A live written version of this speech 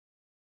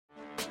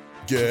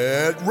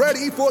Get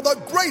ready for the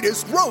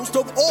greatest roast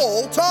of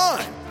all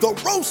time, the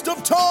Roast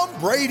of Tom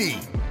Brady,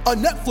 a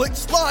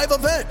Netflix live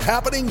event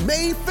happening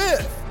May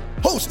 5th.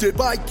 Hosted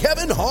by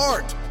Kevin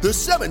Hart, the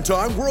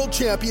 7-time world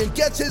champion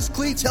gets his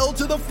cleats held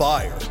to the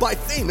fire by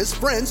famous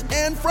friends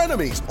and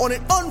frenemies on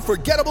an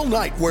unforgettable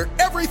night where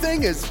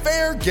everything is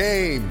fair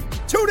game.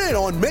 Tune in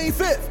on May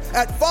 5th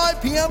at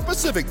 5 p.m.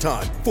 Pacific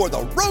time for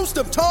the Roast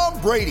of Tom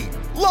Brady,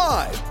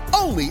 live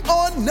only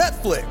on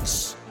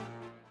Netflix.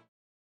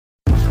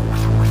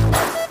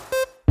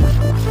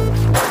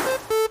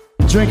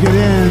 Drink it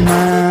in,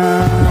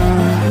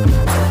 man.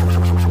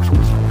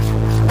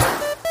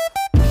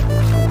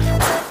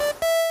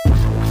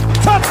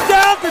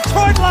 Touchdown,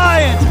 Detroit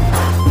Lions!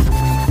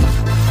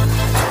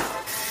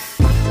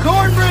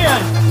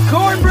 Cornbread!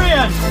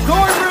 Cornbread!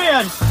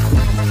 Cornbread!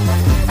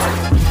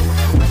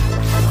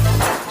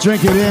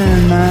 Drink it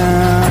in,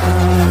 man.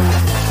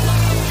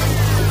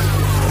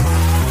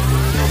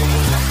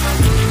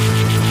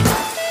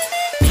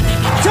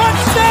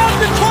 Touchdown,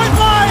 Detroit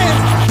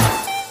Lions!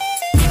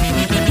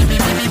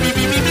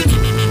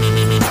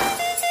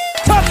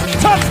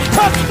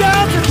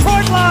 Touchdown,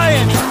 Detroit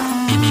Lions!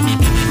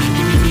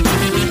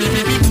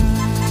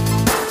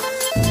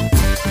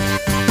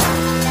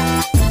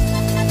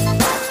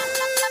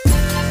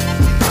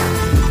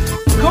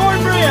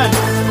 Cornbread!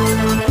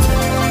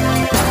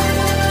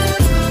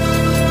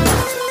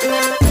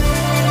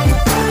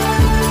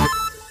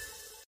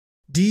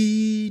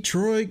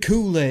 Detroit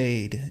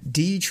Kool-Aid.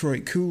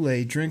 Detroit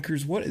Kool-Aid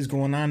drinkers, what is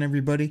going on,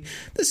 everybody?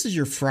 This is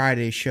your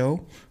Friday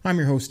show. I'm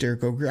your host,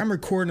 Derek Ogre. I'm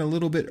recording a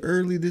little bit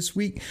early this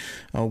week,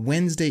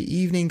 Wednesday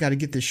evening. Got to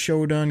get this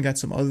show done. Got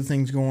some other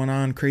things going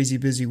on. Crazy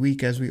busy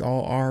week, as we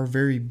all are,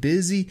 very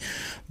busy.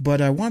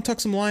 But I want to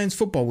talk some Lions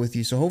football with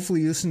you, so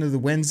hopefully you listen to the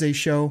Wednesday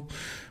show.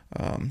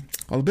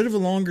 A bit of a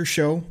longer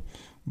show,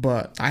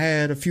 but I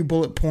had a few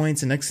bullet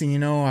points, and next thing you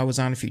know, I was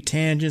on a few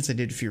tangents. I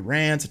did a few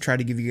rants. I tried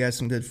to give you guys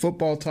some good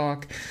football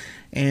talk.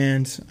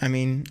 And, I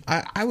mean,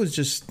 I was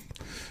just,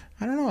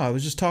 I don't know, I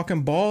was just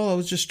talking ball. I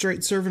was just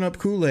straight serving up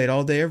Kool-Aid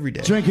all day, every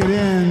day. Drink it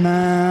in,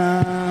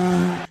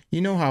 man. You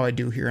know how I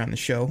do here on the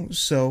show.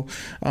 So,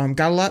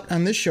 got a lot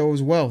on this show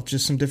as well.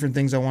 Just some different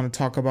things I want to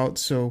talk about.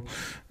 So,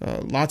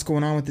 lots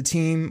going on with the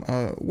team.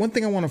 One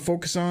thing I want to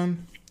focus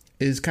on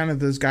is kind of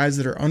those guys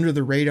that are under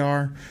the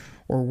radar,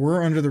 or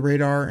were under the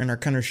radar and are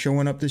kind of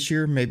showing up this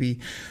year. Maybe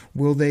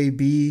will they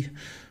be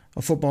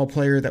a football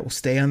player that will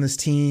stay on this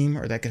team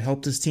or that could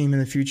help this team in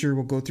the future?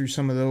 We'll go through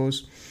some of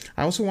those.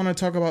 I also want to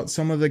talk about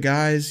some of the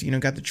guys,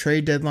 got the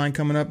trade deadline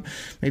coming up.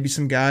 Maybe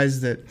some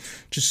guys that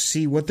just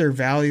see what their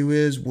value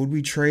is. Would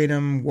we trade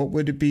them? What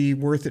would it be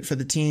worth it for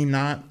the team?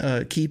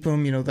 Not keep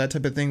them, that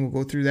type of thing.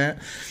 We'll go through that.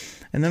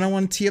 And then I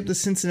want to tee up the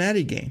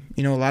Cincinnati game.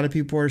 A lot of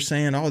people are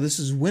saying, oh, this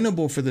is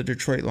winnable for the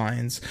Detroit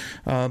Lions,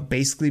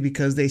 basically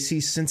because they see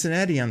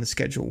Cincinnati on the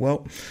schedule.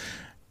 Well,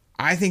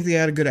 I think they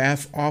had a good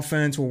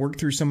offense. We'll work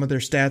through some of their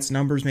stats,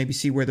 numbers, maybe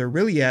see where they're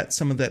really at.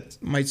 Some of that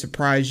might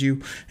surprise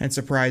you and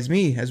surprise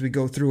me as we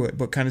go through it,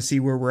 but kind of see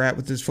where we're at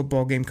with this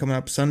football game coming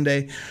up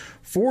Sunday.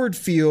 Ford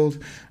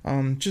Field,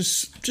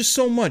 just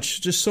so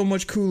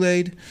much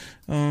Kool-Aid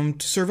to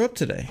serve up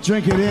today.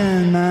 Drink it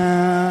in,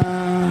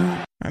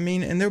 man. I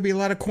mean, and there'll be a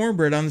lot of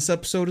cornbread on this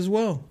episode as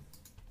well.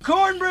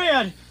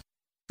 Cornbread!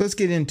 Let's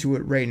get into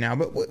it right now.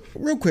 But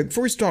real quick,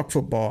 before we talk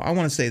football, I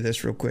want to say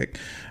this real quick.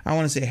 I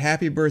want to say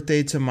happy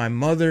birthday to my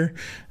mother.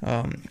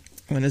 When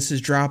this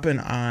is dropping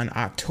on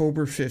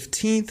October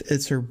 15th,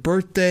 it's her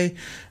birthday.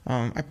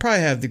 I probably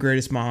have the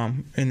greatest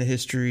mom in the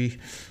history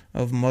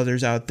of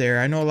mothers out there.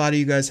 I know a lot of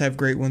you guys have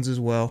great ones as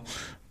well,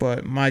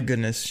 but my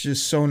goodness,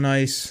 just so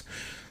nice.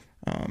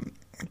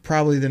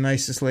 Probably the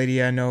nicest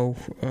lady I know,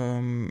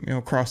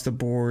 across the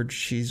board.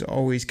 She's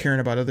always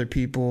caring about other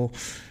people.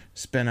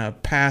 She's been a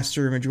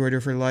pastor a majority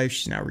of her life.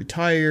 She's now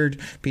retired,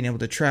 being able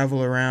to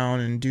travel around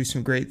and do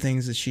some great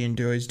things that she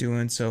enjoys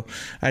doing. So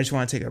I just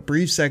want to take a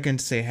brief second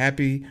to say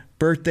happy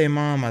birthday,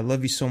 Mom. I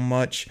love you so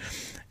much.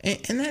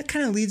 And that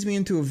kind of leads me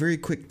into a very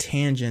quick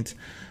tangent.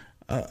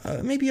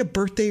 Maybe a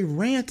birthday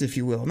rant, if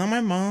you will. Now,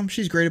 my mom,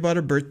 she's great about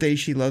her birthday.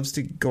 She loves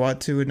to go out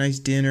to a nice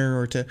dinner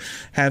or to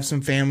have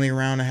some family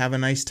around and have a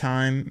nice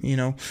time.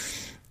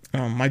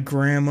 My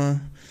grandma,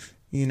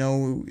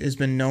 has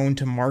been known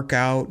to mark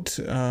out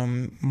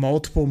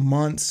multiple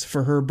months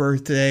for her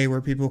birthday where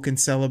people can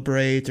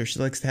celebrate, or she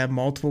likes to have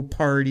multiple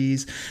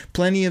parties,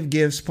 plenty of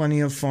gifts,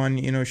 plenty of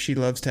fun. She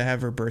loves to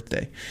have her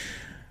birthday.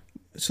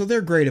 So they're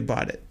great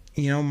about it.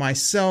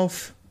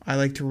 Myself, I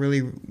like to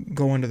really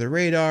go under the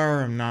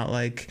radar. I'm not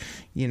like,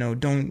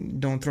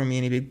 don't throw me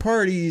any big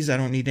parties. I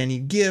don't need any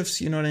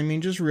gifts. You know what I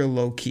mean? Just real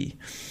low key.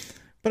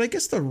 But I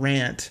guess the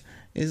rant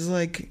is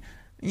like,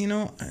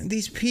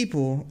 these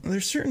people,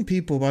 there's certain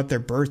people about their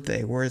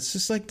birthday where it's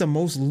just like the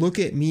most look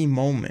at me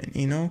moment,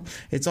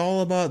 it's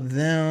all about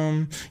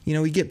them.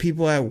 We get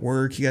people at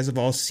work, you guys have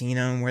all seen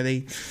them, where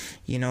they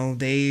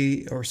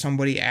or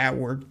somebody at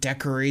work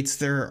decorates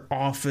their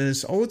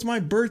office. Oh, it's my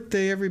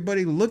birthday,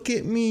 everybody look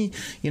at me.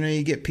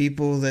 You get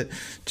people that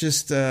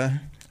just,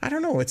 I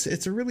don't know.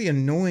 It's a really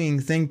annoying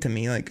thing to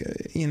me. Like,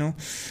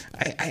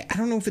 I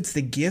don't know if it's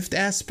the gift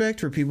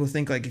aspect where people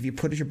think like if you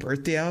put your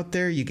birthday out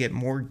there, you get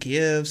more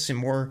gifts and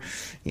more,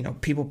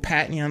 people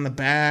patting you on the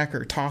back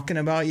or talking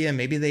about you. And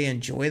maybe they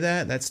enjoy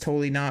that. That's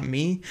totally not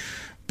me.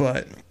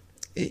 But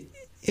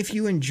if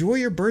you enjoy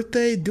your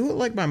birthday, do it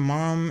like my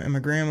mom and my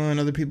grandma and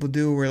other people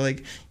do, where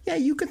like, yeah,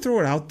 you can throw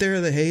it out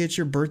there that, hey, it's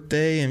your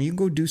birthday and you can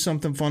go do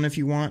something fun if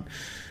you want.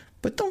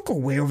 But don't go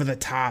way over the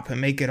top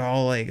and make it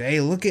all like, hey,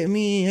 look at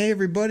me. Hey,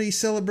 everybody,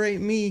 celebrate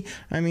me.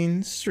 I mean,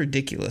 it's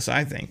ridiculous,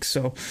 I think.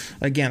 So,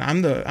 again,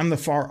 I'm the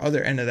far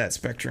other end of that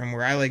spectrum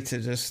where I like to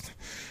just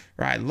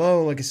ride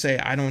low. Like I say,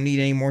 I don't need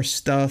any more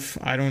stuff.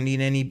 I don't need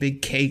any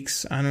big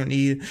cakes. I don't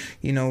need,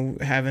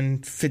 having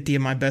 50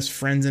 of my best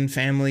friends and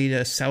family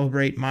to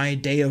celebrate my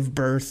day of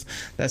birth.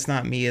 That's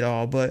not me at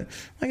all. But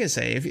like I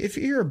say, if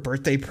you're a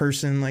birthday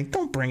person, like,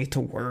 don't bring it to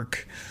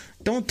work.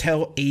 Don't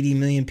tell 80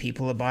 million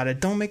people about it.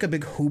 Don't make a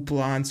big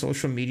hoopla on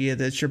social media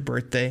that it's your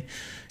birthday.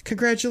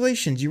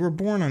 Congratulations, you were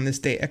born on this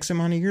day X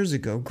amount of years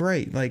ago.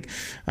 Great. Like,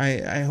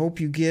 I hope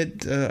you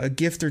get a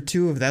gift or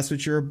two if that's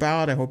what you're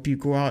about. I hope you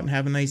go out and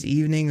have a nice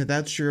evening if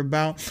that's what you're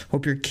about.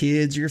 Hope your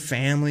kids, your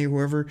family,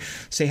 whoever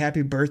say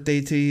happy birthday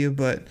to you.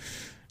 But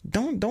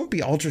don't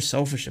be ultra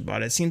selfish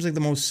about it. It seems like the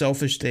most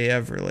selfish day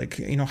ever. Like,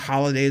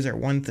 holidays are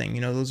one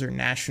thing, those are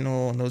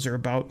national and those are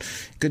about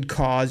good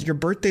cause. Your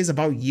birthday's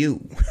about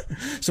you.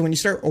 So when you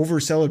start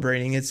over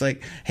celebrating, it's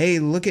like, hey,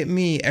 look at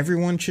me.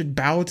 Everyone should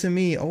bow to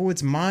me. Oh,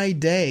 it's my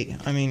day.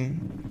 I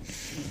mean,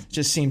 it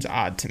just seems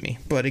odd to me.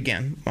 But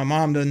again, my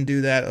mom doesn't do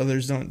that.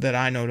 Others that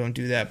I know don't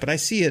do that. But I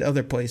see it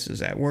other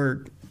places, at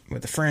work,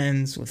 with the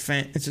friends, with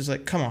it's just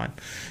like, come on.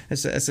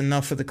 It's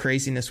enough of the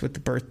craziness with the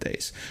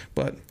birthdays.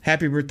 But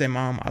happy birthday,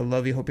 Mom. I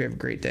love you. Hope you have a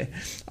great day.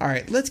 All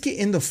right, let's get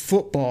into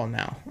football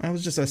now. That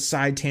was just a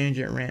side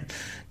tangent rant.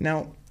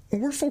 Now,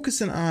 we're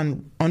focusing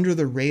on under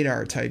the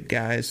radar type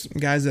guys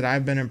that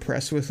I've been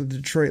impressed with the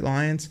Detroit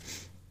Lions.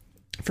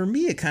 For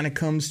me, it kind of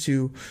comes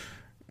to,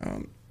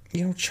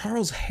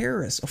 Charles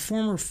Harris, a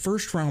former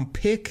first-round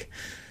pick.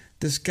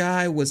 This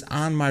guy was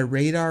on my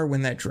radar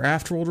when that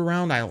draft rolled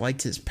around. I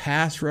liked his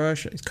pass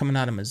rush. He's coming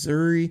out of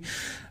Missouri.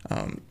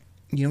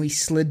 He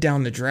slid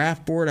down the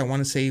draft board. I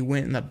want to say he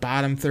went in the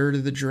bottom third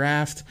of the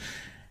draft.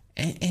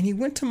 And he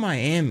went to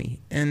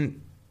Miami.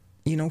 And,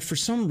 for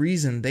some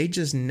reason, they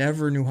just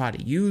never knew how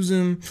to use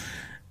him.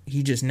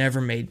 He just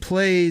never made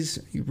plays.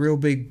 Real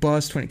big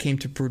bust when it came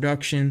to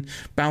production.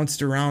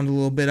 Bounced around a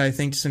little bit, I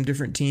think, to some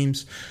different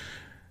teams.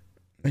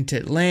 Went to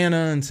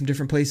Atlanta and some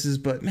different places.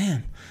 But,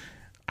 man,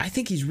 I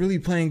think he's really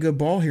playing good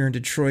ball here in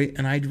Detroit,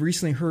 and I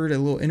recently heard a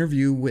little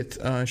interview with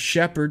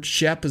Shep,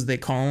 as they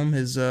call him,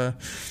 his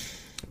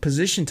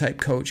position type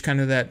coach,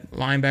 kind of that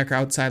linebacker,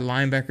 outside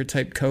linebacker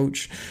type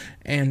coach,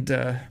 and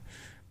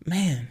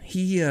man,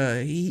 he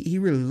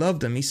really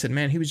loved him. He said,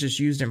 man, he was just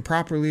used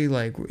improperly.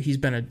 Like, he's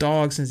been a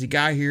dog since he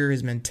got here.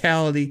 His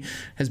mentality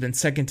has been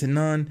second to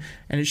none,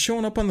 and it's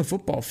showing up on the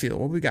football field.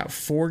 Well, we got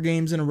 4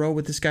 games in a row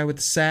with this guy with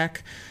the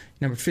sack.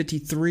 Number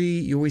 53,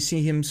 you always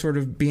see him sort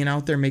of being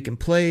out there making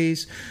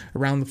plays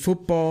around the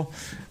football.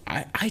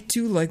 I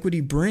do like what he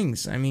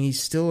brings. I mean,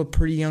 he's still a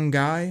pretty young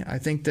guy. I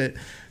think that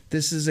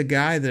this is a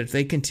guy that if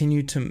they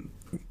continue to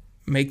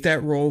make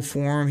that role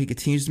for him, he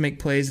continues to make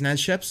plays. And as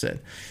Shep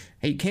said,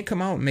 hey, you can't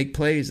come out and make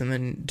plays and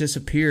then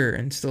disappear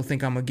and still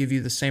think I'm going to give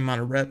you the same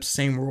amount of reps,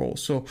 same role.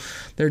 So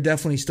they're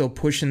definitely still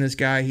pushing this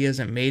guy. He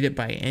hasn't made it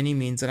by any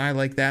means, and I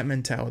like that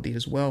mentality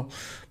as well.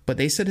 But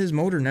they said his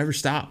motor never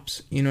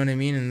stops. You know what I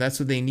mean? And that's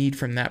what they need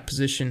from that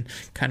position,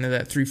 kind of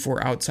that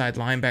 3-4 outside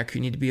linebacker.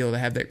 You need to be able to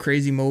have that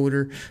crazy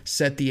motor,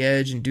 set the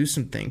edge, and do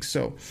some things.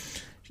 So,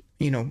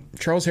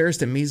 Charles Harris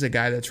to me is a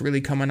guy that's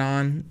really coming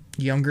on.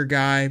 Younger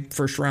guy,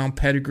 first-round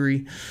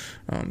pedigree,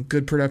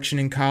 good production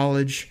in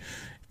college.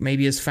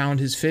 Maybe has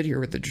found his fit here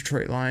with the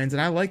Detroit Lions, and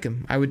I like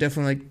him. I would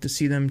definitely like to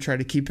see them try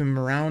to keep him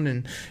around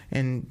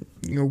and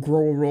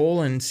grow a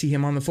role and see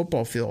him on the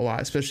football field a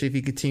lot, especially if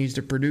he continues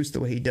to produce the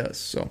way he does.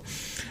 So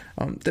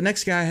the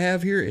next guy I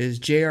have here is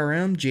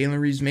JRM, Jalen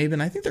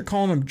Reeves-Maybin. I think they're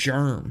calling him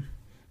Germ,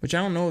 which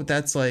I don't know if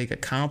that's like a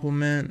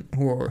compliment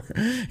or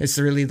it's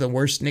really the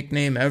worst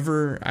nickname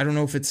ever. I don't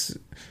know if it's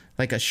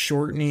like a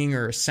shortening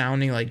or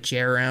sounding like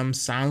JRM,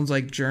 sounds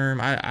like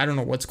Germ. I don't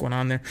know what's going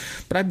on there,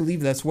 but I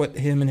believe that's what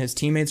him and his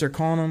teammates are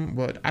calling him.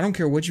 But I don't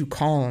care what you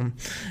call him,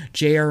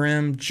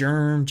 JRM,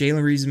 Germ,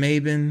 Jalen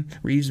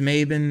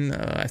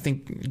Reeves-Maybin. I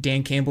think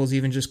Dan Campbell's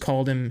even just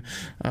called him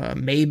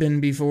Maybin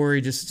before.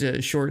 He just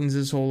shortens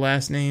his whole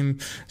last name.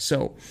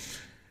 So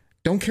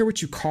don't care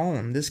what you call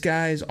him. This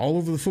guy's all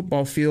over the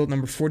football field,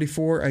 number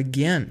 44.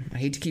 Again, I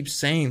hate to keep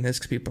saying this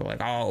because people are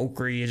like, oh,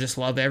 Oker, you just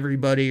love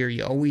everybody, or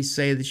you always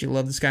say that you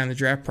love this guy in the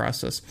draft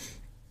process.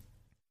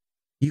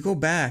 You go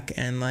back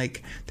and,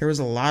 there was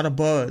a lot of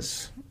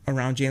buzz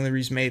around Jalen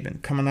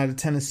Reeves-Maybin. Coming out of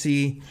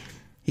Tennessee,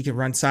 he could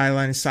run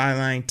sideline to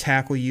sideline,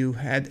 tackle you.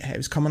 He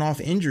was coming off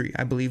injury,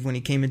 I believe, when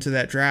he came into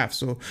that draft.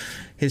 So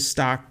his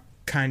stock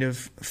kind of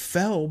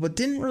fell, but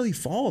didn't really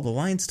fall. The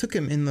Lions took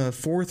him in the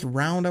 4th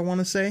round, I want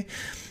to say.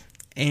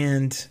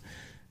 And,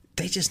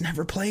 they just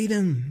never played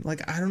him.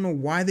 Like, I don't know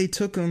why they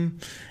took him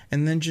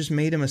and then just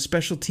made him a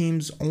special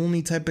teams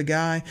only type of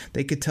guy.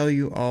 They could tell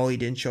you, oh, he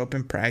didn't show up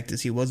in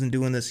practice. He wasn't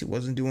doing this. He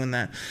wasn't doing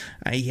that.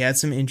 He had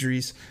some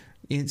injuries.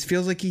 It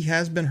feels like he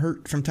has been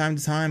hurt from time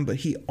to time, but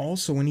he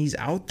also, when he's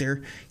out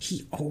there,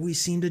 he always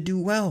seemed to do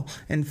well.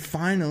 And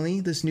finally,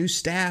 this new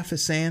staff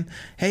is saying,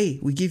 hey,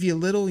 we give you a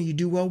little, you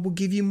do well, we'll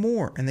give you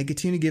more. And they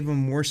continue to give him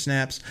more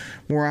snaps,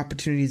 more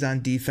opportunities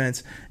on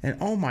defense. And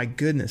oh my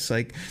goodness,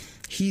 like,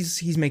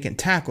 he's making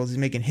tackles, he's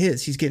making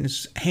hits, he's getting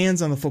his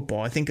hands on the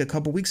football. I think a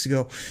couple weeks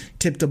ago,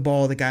 tipped a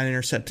ball that got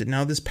intercepted.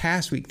 Now this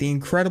past week, the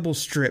incredible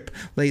strip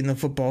late in the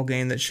football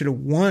game that should have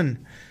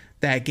won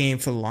that game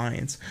for the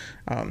Lions.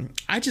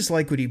 I just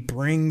like what he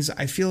brings.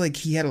 I feel like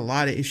he had a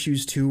lot of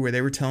issues too, where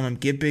they were telling him,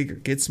 get bigger,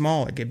 get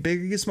smaller, get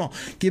bigger, get small,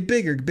 get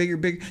bigger,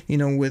 bigger, you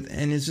know,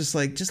 and it's just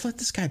like, just let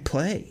this guy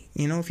play.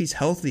 You know, if he's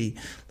healthy,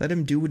 let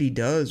him do what he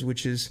does,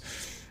 which is,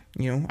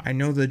 you know, I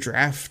know the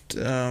draft,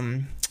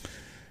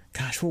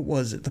 gosh, what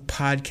was it? The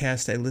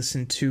podcast I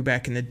listened to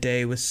back in the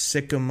day was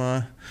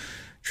Trevor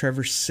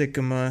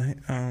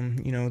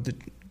Sikkema, you know, the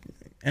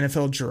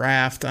NFL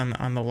draft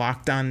on the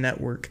Locked On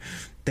Network.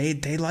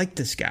 They liked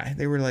this guy.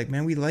 They were like,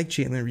 man, we like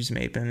Jalen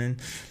Reese-Maybin. And,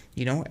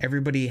 you know,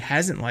 everybody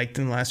hasn't liked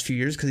him the last few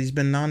years because he's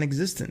been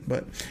non-existent.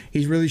 But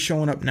he's really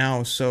showing up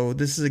now. So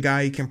this is a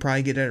guy you can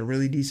probably get at a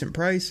really decent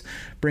price.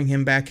 Bring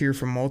him back here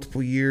for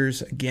multiple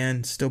years.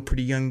 Again, still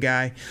pretty young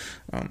guy.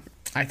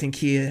 I think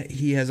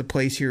he has a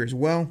place here as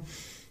well.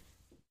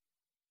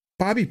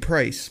 Bobby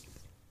Price.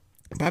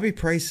 Bobby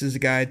Price is a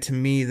guy to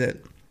me that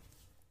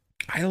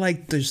I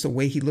like just the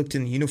way he looked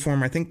in the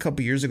uniform. I think a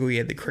couple years ago he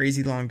had the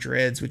crazy long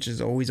dreads, which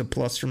is always a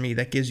plus for me.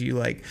 That gives you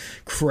like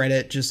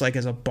credit just like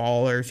as a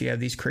baller if you have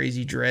these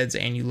crazy dreads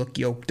and you look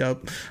yoked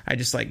up. I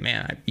just like,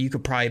 man, you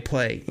could probably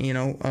play, you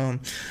know.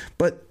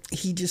 But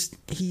he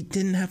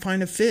didn't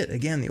find a fit.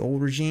 Again, the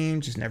old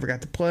regime just never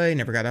got to play,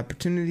 never got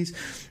opportunities.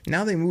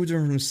 Now they moved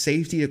him from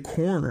safety to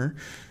corner.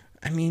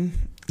 I mean,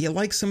 you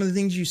like some of the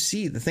things you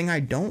see. The thing I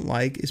don't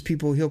like is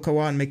he'll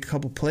go out and make a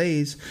couple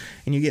plays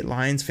and you get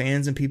Lions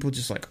fans and people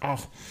just like,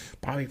 oh,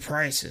 Bobby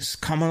Price is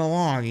coming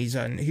along. He's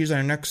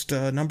our next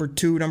number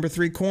 2, number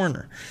 3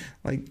 corner.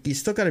 Like, you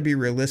still got to be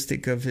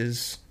realistic of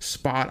his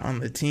spot on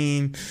the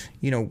team,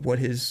 you know, what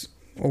his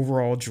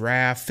overall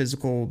draft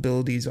physical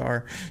abilities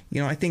are.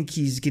 You know, I think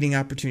he's getting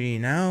opportunity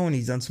now and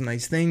he's done some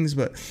nice things,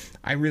 but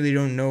I really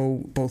don't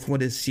know both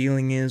what his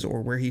ceiling is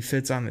or where he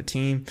fits on the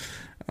team.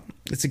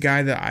 It's a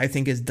guy that I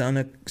think has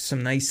done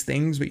some nice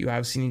things, but you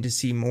obviously need to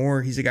see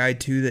more. He's a guy,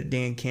 too, that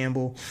Dan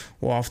Campbell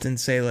will often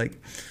say, like,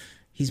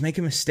 he's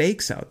making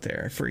mistakes out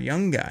there for a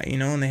young guy, you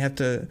know,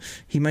 and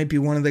he might be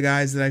one of the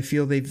guys that I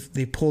feel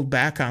they pulled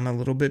back on a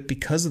little bit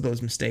because of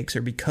those mistakes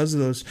or because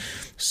of those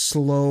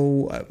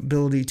slow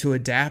ability to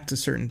adapt to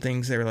certain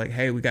things. They were like,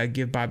 hey, we got to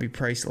give Bobby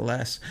Price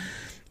less.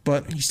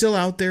 But he's still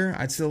out there.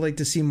 I'd still like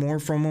to see more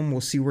from him.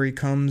 We'll see where he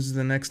comes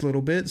the next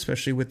little bit,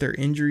 especially with their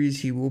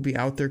injuries. He will be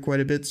out there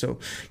quite a bit, so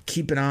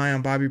keep an eye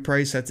on Bobby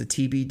Price. That's a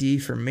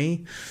TBD for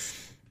me.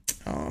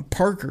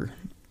 Parker,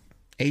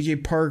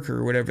 AJ Parker,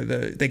 or whatever.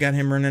 They got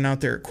him running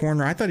out there at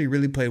corner. I thought he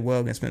really played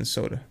well against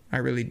Minnesota. I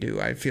really do.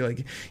 I feel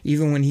like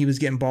even when he was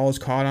getting balls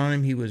caught on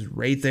him, he was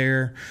right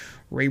there,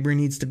 right where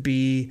he needs to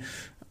be.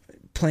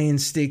 Playing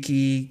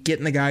sticky,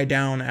 getting the guy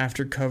down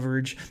after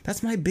coverage.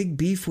 That's my big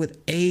beef with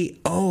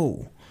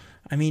AO.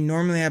 I mean,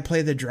 normally I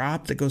play the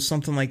drop that goes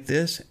something like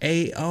this.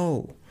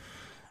 AO.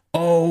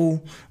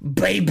 Oh,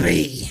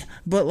 baby.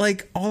 But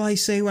like all I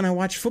say when I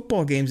watch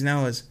football games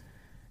now is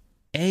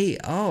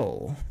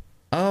AO.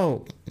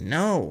 Oh,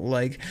 no.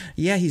 Like,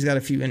 yeah, he's got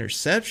a few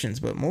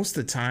interceptions, but most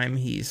of the time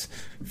he's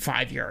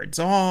 5 yards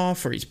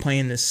off or he's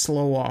playing this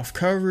slow off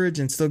coverage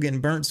and still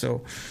getting burnt.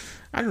 So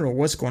I don't know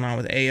what's going on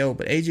with AO,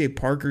 but AJ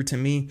Parker to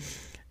me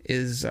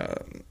is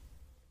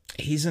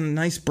he's a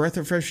nice breath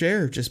of fresh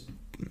air. Just,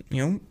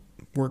 you know,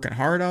 working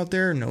hard out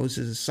there, knows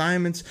his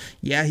assignments.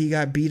 Yeah, he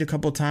got beat a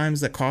couple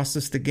times that cost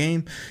us the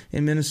game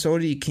in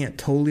Minnesota. You can't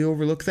totally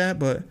overlook that,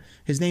 but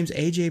his name's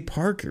AJ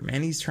Parker,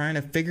 man. He's trying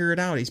to figure it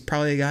out. He's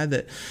probably a guy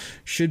that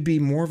should be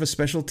more of a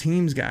special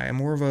teams guy,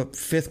 more of a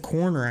fifth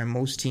corner on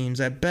most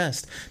teams at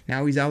best.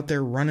 Now he's out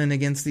there running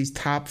against these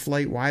top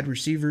flight wide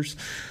receivers.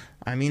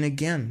 I mean,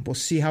 again, we'll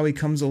see how he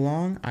comes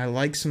along. I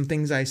like some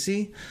things I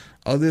see.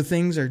 Other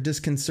things are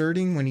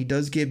disconcerting when he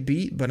does get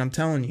beat, but I'm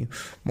telling you,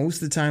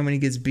 most of the time when he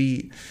gets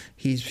beat,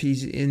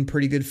 he's in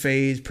pretty good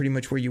phase, pretty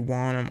much where you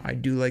want him. I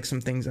do like some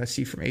things I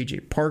see from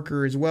AJ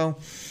Parker as well.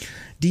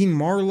 Dean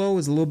Marlowe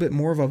is a little bit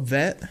more of a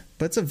vet,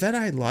 but it's a vet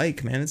I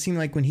like, man. It seemed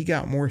like when he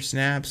got more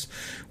snaps,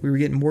 we were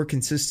getting more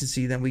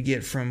consistency than we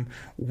get from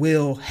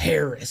Will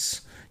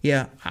Harris.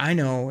 Yeah, I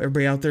know,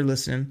 everybody out there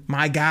listening,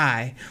 my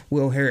guy,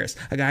 Will Harris,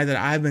 a guy that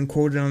I've been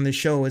quoted on this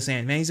show as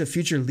saying, man, he's a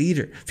future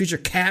leader, future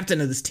captain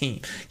of this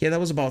team. Yeah, that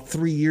was about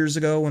 3 years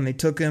ago when they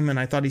took him, and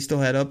I thought he still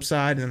had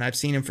upside, and I've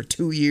seen him for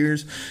 2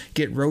 years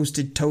get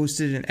roasted,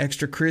 toasted, and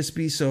extra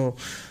crispy, so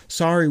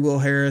sorry, Will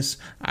Harris,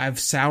 I've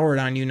soured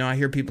on you now. I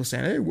hear people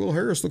saying, hey, Will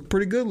Harris looked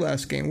pretty good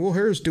last game. Will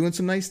Harris doing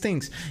some nice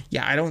things.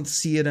 Yeah, I don't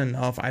see it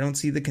enough. I don't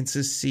see the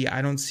consistency.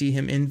 I don't see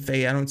him in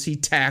phase. I don't see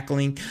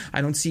tackling.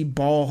 I don't see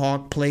ball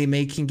hawk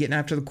playmaking, getting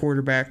after the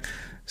quarterback.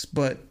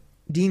 But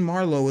Dean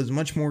Marlowe is a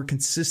much more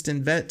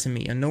consistent vet to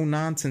me, a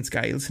no-nonsense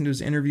guy. You listen to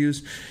his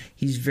interviews,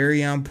 he's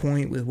very on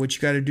point with what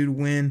you got to do to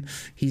win.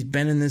 He's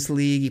been in this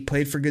league. He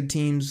played for good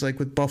teams like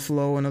with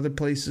Buffalo and other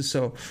places.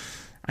 So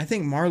I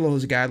think Marlowe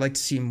is a guy I'd like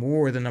to see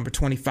more than number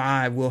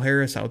 25, Will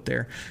Harris, out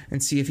there,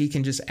 and see if he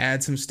can just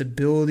add some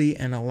stability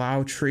and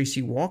allow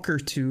Tracy Walker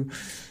to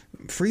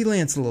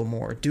freelance a little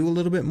more, do a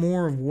little bit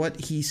more of what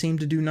he seemed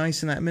to do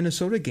nice in that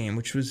Minnesota game,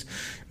 which was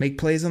make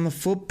plays on the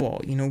football,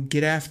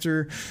 get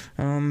after,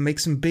 make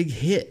some big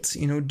hits,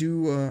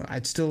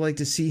 I'd still like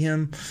to see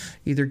him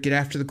either get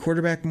after the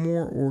quarterback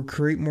more or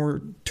create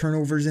more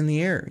turnovers in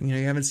the air. You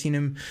haven't seen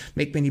him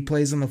make many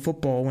plays on the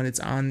football when it's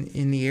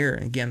in the air.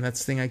 And again, that's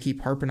the thing I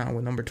keep harping on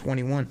with number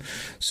 21.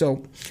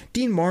 So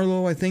Dean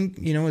Marlowe, I think,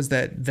 is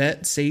that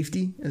vet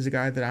safety, is a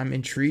guy that I'm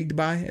intrigued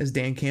by, as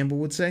Dan Campbell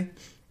would say.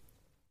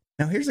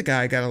 Now, here's a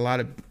guy I got a lot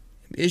of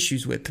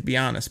issues with, to be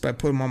honest, but I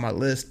put him on my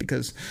list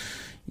because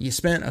you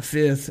spent a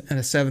 5th and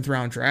a 7th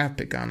round draft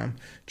pick on him.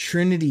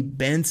 Trinity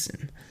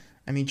Benson.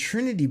 I mean,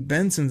 Trinity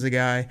Benson's a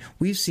guy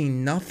we've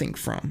seen nothing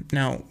from.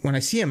 Now, when I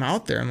see him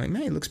out there, I'm like,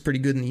 man, he looks pretty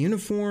good in the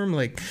uniform.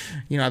 Like,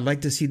 I'd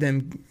like to see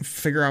them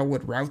figure out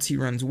what routes he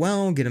runs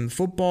well, get him the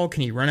football.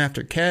 Can he run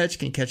after catch?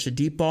 Can he catch the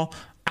deep ball?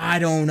 I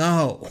don't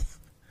know,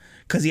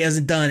 because he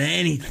hasn't done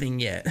anything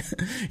yet.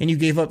 And you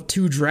gave up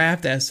 2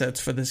 draft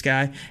assets for this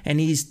guy, and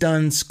he's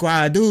done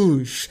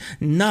squadouche,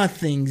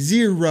 nothing,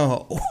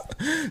 0.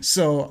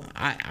 So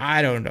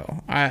I don't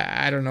know.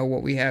 I don't know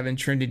what we have in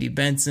Trinity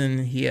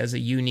Benson. He has a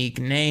unique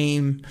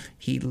name.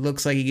 He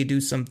looks like he could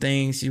do some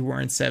things. He's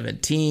wearing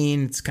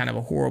 17. It's kind of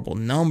a horrible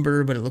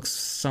number, but it looks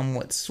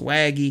somewhat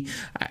swaggy.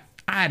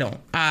 I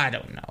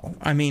don't know.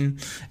 I mean,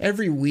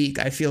 every week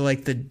I feel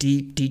like the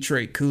deep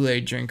Detroit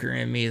Kool-Aid drinker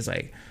in me is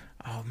like,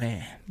 oh,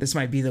 man, this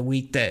might be the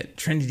week that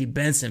Trinity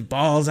Benson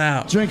balls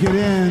out. Drink it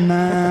in,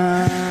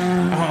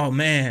 man. Oh,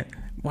 man.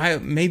 Why?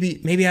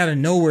 Maybe out of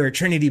nowhere,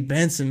 Trinity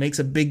Benson makes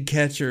a big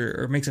catch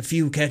or makes a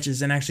few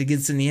catches and actually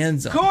gets in the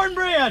end zone.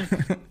 Cornbread!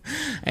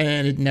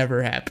 And it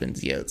never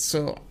happens yet.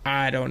 So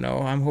I don't know.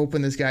 I'm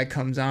hoping this guy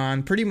comes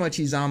on. Pretty much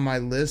he's on my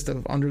list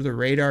of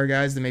under-the-radar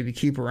guys to maybe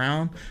keep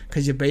around,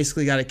 because you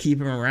basically got to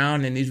keep him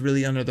around, and he's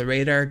really under the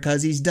radar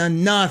because he's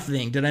done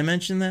nothing. Did I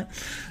mention that?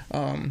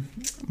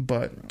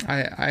 But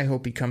I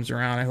hope he comes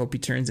around. I hope he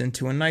turns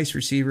into a nice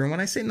receiver. And when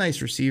I say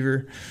nice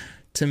receiver,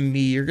 to me,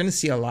 you're going to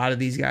see a lot of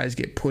these guys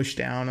get pushed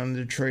down on the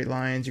Detroit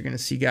Lions. You're going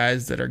to see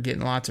guys that are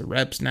getting lots of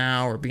reps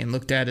now or being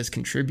looked at as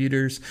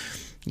contributors.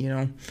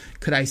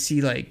 Could I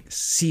see like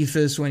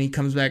Cephas when he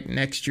comes back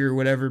next year or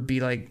whatever be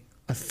like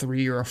a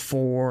 3 or a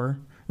 4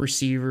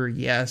 receiver?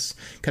 Yes.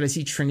 Could I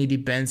see Trinity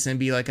Benson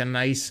be like a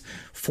nice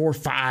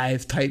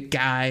 4-5 type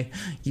guy,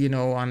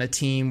 on a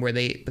team where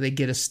they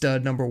get a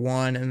stud number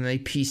 1 and they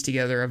piece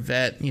together a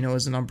vet,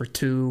 as a number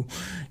 2,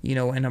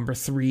 and number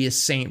 3 is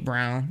St.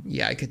 Brown?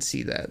 Yeah, I could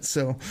see that.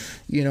 So,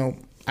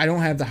 I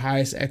don't have the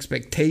highest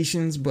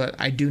expectations, but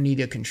I do need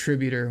a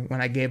contributor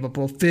when I gave up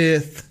a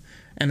 5th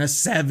and a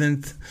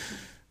 7th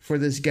for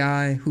this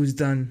guy who's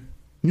done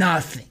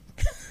nothing.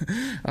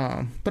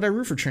 But I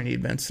root for Trinity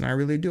Benson. I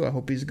really do. I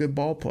hope he's a good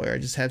ball player. I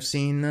just have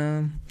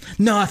seen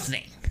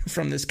nothing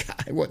from this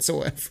guy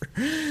whatsoever.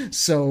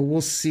 So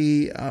we'll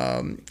see.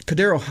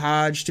 Kadero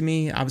Hodge, to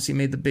me, obviously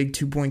made the big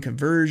 2-point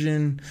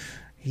conversion.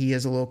 He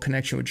has a little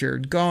connection with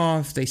Jared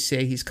Goff. They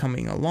say he's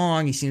coming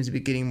along. He seems to be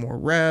getting more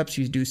reps.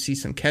 You do see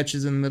some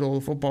catches in the middle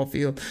of the football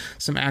field,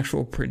 some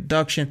actual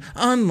production,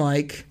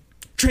 unlike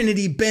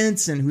Trinity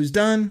Benson, who's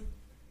done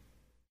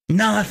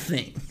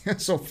nothing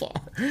so far.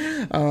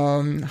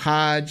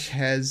 Hodge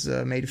has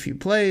made a few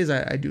plays.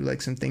 I do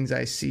like some things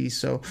I see.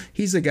 So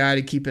he's a guy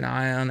to keep an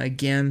eye on.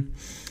 Again,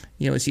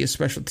 is he a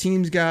special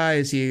teams guy?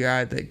 Is he a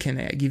guy that can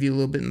give you a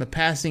little bit in the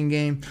passing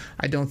game?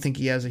 I don't think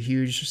he has a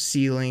huge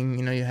ceiling.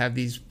 You have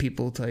these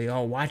people tell you,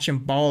 oh, watch him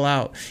ball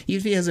out. Even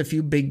if he has a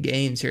few big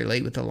games here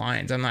late with the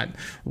Lions, I'm not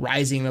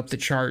rising up the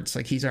charts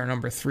like he's our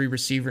number 3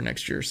 receiver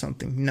next year or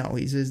something. No,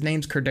 his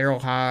name's Kadero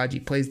Hodge.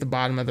 He plays the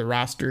bottom of the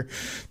roster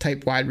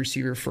type wide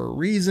receiver for a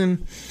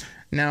reason.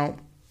 Now,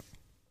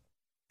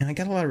 and I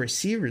got a lot of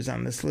receivers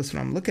on this list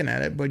when I'm looking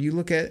at it, but you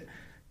look at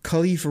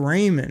Khalif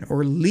Raymond,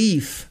 or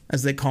Leaf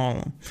as they call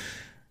him.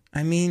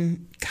 I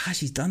mean,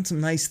 gosh, he's done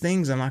some nice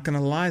things. I'm not going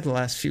to lie, the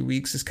last few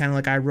weeks. It's kind of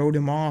like I wrote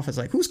him off as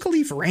like, who's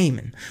Khalif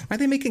Raymond? Why are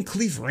they making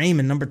Khalif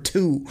Raymond number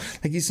 2?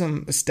 Like he's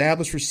some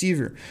established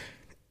receiver.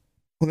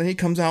 Well, then he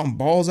comes out and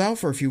balls out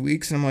for a few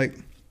weeks, and I'm like,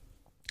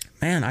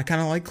 man, I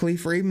kind of like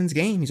Khalif Raymond's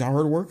game. He's a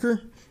hard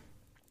worker,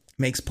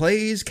 makes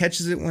plays,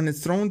 catches it when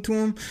it's thrown to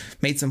him,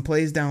 made some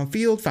plays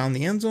downfield, found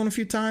the end zone a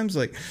few times.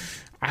 Like,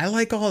 I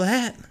like all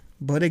that.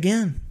 But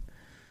again,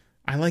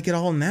 I like it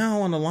all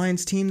now on a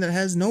Lions team that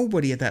has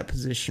nobody at that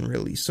position,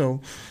 really.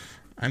 So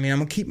I mean, I'm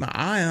going to keep my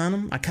eye on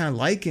him. I kind of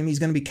like him. He's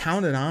going to be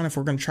counted on if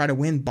we're going to try to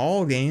win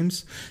ball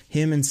games.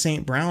 Him and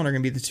St. Brown are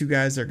going to be the two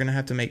guys that are going to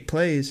have to make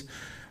plays.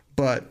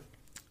 But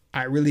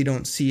I really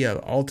don't see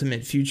an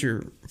ultimate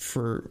future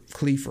for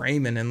Kalif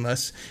Raymond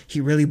unless he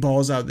really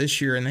balls out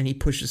this year and then he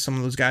pushes some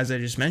of those guys I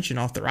just mentioned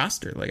off the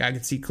roster. Like, I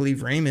could see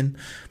Kalif Raymond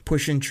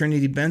pushing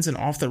Trinity Benson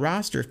off the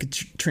roster if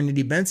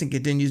Trinity Benson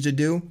continues to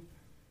do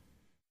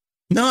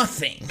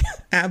nothing,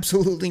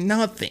 absolutely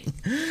nothing.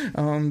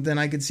 Then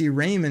I could see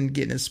Raymond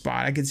getting a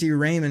spot. I could see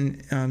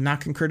Raymond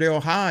knocking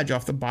Cordell Hodge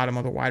off the bottom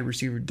of the wide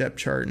receiver depth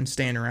chart and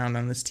staying around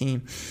on this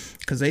team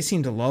because they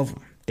seem to love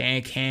him.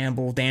 Dan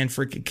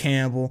freaking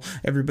Campbell.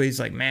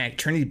 Everybody's like, man,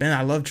 Trinity Ben.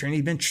 I love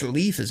Trinity Ben.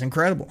 Shalif is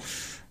incredible.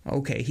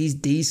 Okay, he's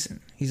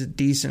decent. He's a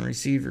decent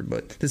receiver,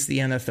 but this is the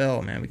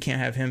NFL, man. We can't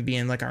have him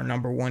being like our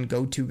number one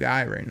go-to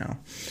guy right now.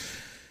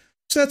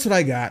 So that's what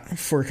I got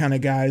for kind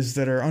of guys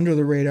that are under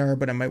the radar,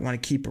 but I might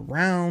want to keep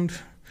around.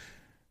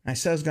 I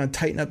said I was going to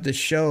tighten up this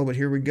show, but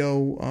here we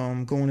go.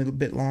 Going a little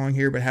bit long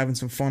here, but having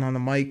some fun on the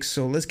mic.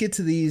 So let's get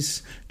to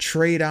these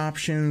trade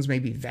options,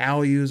 maybe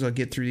values. I'll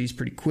get through these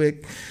pretty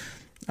quick.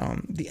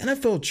 The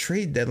NFL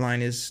trade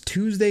deadline is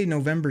Tuesday,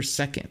 November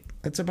 2nd.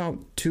 That's about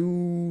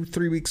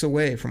 2-3 weeks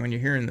away from when you're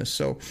hearing this.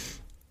 So,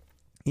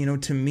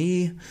 to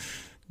me,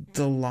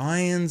 the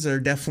Lions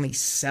are definitely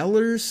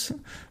sellers,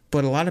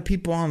 but a lot of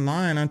people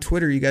online on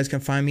Twitter, you guys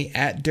can find me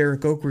at Derek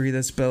Okrie.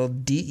 That's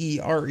spelled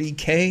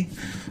DerekOkrie.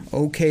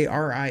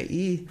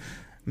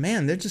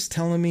 Man, they're just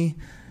telling me,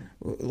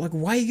 like,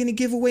 why are you going to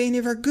give away any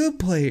of our good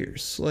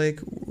players? Like,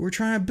 we're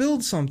trying to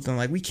build something.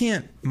 Like, we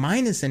can't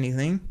minus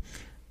anything.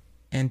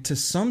 And to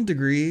some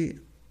degree,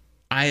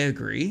 I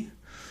agree.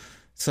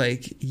 It's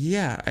like,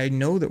 yeah, I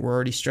know that we're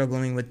already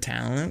struggling with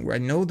talent. I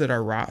know that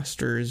our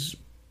roster is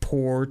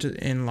poor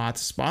in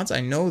lots of spots.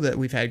 I know that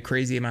we've had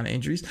crazy amount of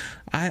injuries.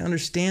 I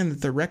understand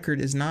that the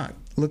record is not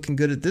looking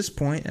good at this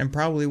point and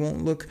probably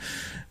won't look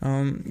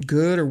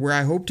good or where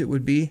I hoped it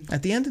would be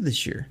at the end of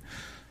this year.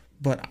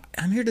 But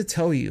I'm here to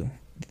tell you,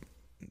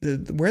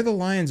 where the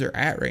Lions are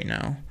at right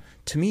now,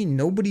 to me,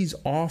 nobody's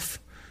off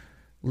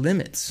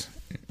limits.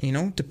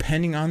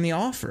 Depending on the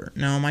offer.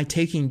 Now, am I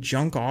taking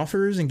junk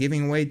offers and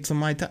giving away to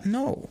my time?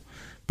 No.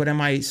 But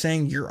am I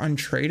saying you're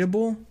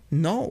untradeable?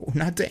 No,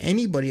 not to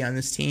anybody on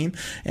this team.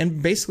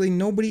 And basically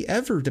nobody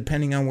ever,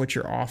 depending on what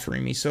you're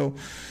offering me. So,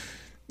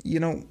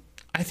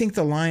 I think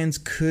the Lions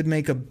could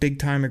make a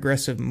big-time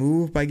aggressive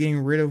move by getting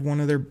rid of one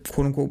of their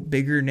quote-unquote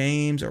bigger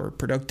names or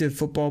productive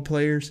football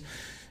players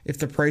if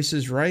the price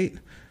is right.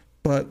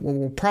 But what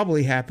will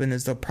probably happen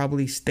is they'll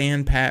probably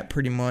stand pat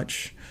pretty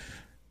much.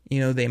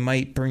 They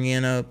might bring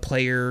in a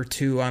player or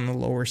two on the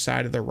lower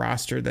side of the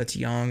roster that's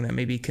young that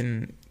maybe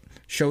can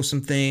show some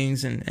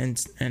things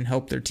and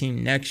help their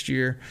team next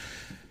year.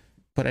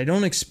 But I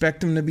don't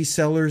expect them to be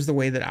sellers the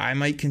way that I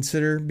might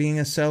consider being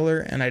a seller,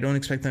 and I don't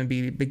expect them to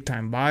be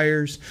big-time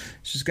buyers.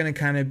 It's just going to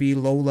kind of be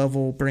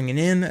low-level bringing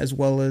in as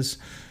well as,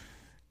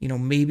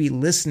 maybe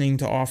listening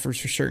to offers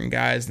for certain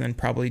guys and then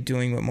probably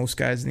doing what most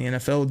guys in the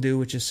NFL do,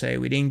 which is say,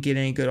 we didn't get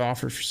any good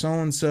offers for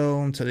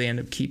so-and-so, and so they end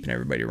up keeping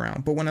everybody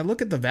around. But when I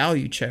look at the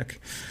value check,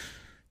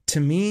 to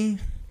me,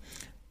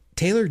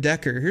 Taylor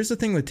Decker, here's the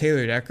thing with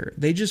Taylor Decker.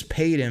 They just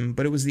paid him,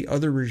 but it was the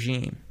other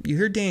regime. You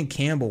heard Dan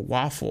Campbell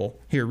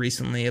waffle here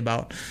recently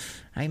about,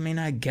 I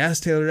guess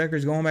Taylor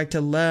Decker's going back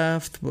to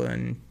left, but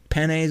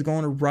Penny is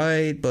going to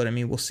right, but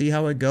we'll see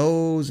how it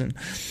goes. And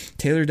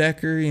Taylor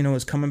Decker,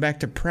 is coming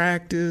back to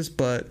practice,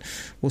 but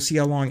we'll see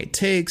how long it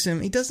takes him.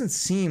 He doesn't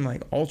seem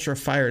like ultra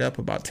fired up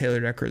about Taylor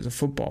Decker as a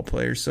football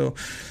player. So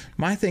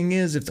my thing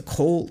is, if the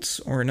Colts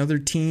or another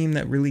team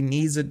that really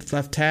needs a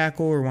left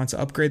tackle or wants to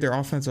upgrade their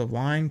offensive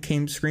line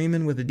came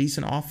screaming with a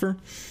decent offer,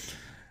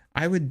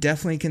 I would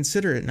definitely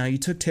consider it. Now, you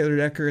took Taylor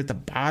Decker at the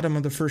bottom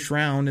of the first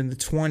round in the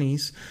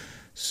 20s.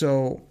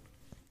 So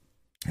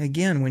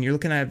again, when you're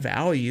looking at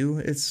value,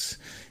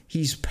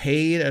 he's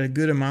paid at a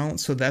good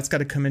amount, so that's got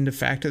to come into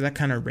factor. That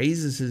kind of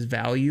raises his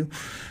value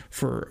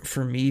for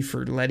me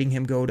for letting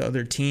him go to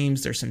other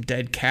teams. There's some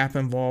dead cap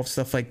involved,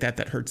 stuff like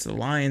that hurts the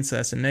Lions, so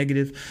that's a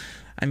negative.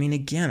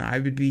 Again, I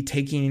would be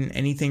taking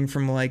anything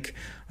from like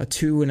a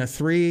 2 and a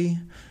 3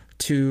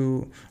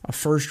 to a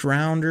first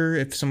rounder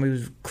if somebody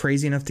was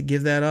crazy enough to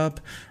give that up.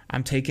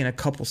 I'm taking a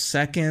couple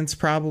seconds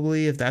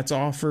probably if that's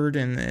offered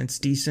and it's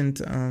decent,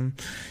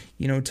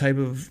 type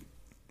of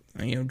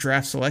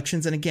draft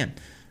selections. And again,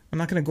 I'm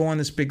not going to go on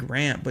this big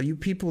rant, but you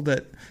people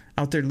that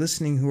out there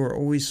listening who are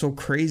always so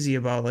crazy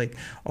about like,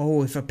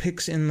 oh, if a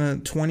pick's in the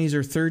 20s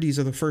or 30s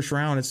of the first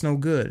round, it's no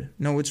good.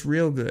 No, it's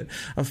real good.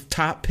 A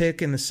top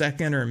pick in the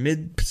second or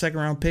mid-second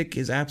round pick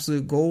is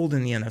absolute gold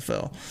in the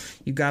NFL.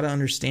 You got to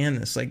understand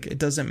this. Like, it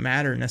doesn't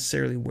matter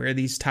necessarily where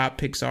these top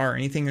picks are.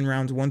 Anything in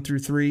rounds 1 through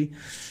 3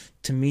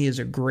 to me is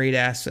a great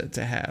asset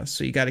to have.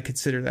 So you got to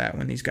consider that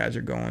when these guys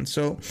are going.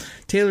 So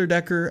Taylor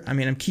Decker,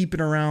 I'm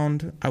keeping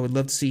around. I would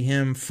love to see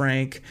him,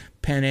 Frank,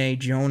 Penny,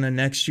 Jonah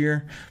next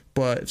year.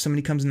 But if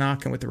somebody comes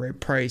knocking with the right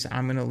price,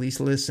 I'm going to at least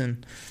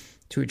listen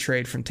to a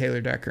trade from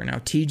Taylor Decker. Now,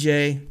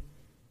 TJ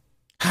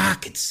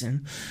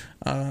Hawkinson,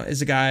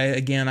 is a guy,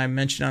 again, I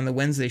mentioned on the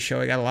Wednesday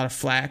show, I got a lot of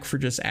flack for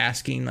just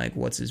asking, like,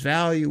 what's his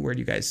value? Where do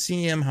you guys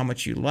see him? How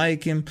much you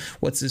like him?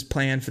 What's his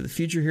plan for the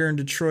future here in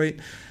Detroit?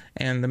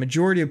 And the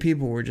majority of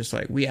people were just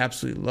like, we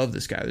absolutely love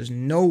this guy. There's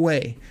no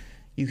way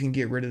you can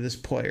get rid of this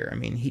player. I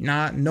mean,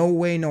 no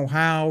way, no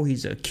how.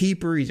 He's a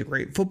keeper. He's a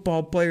great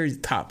football player. He's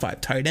a top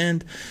 5 tight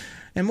end.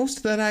 And most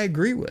of that I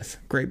agree with.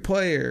 Great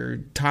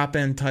player, top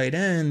end tight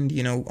end,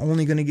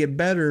 only going to get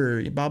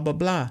better, blah, blah,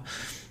 blah.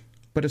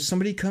 But if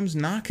somebody comes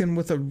knocking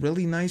with a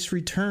really nice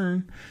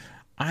return,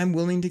 I'm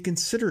willing to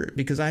consider it,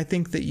 because I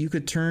think that you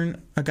could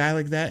turn a guy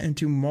like that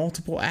into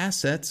multiple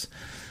assets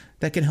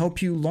that can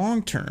help you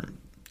long term.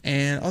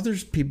 And other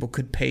people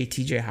could pay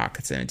TJ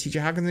Hockenson. And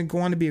TJ Hockenson go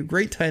on to be a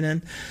great tight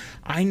end.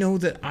 I know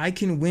that I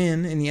can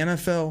win in the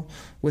NFL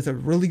with a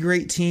really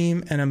great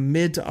team and a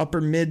mid to upper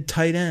mid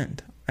tight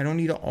end. I don't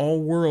need an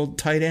all-world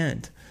tight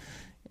end.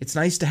 It's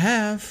nice to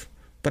have,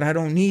 but I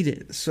don't need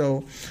it.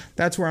 So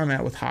that's where I'm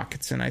at with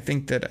Hockenson. I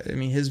think that,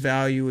 his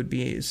value would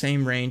be the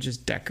same range as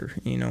Decker.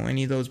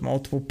 Any of those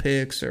multiple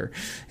picks, or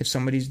if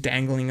somebody's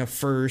dangling a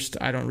first,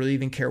 I don't really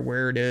even care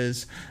where it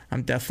is.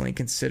 I'm definitely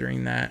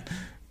considering that,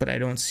 but I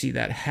don't see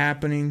that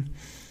happening.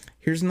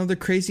 Here's another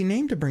crazy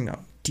name to bring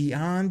up,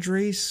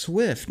 DeAndre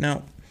Swift.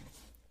 Now,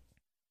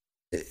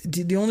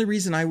 the only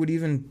reason I would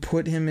even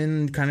put him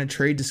in kind of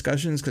trade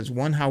discussions, because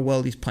 1, how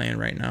well he's playing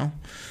right now.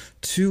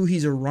 2,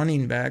 he's a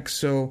running back,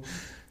 so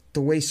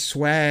the way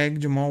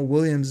Jamal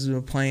Williams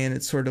is playing,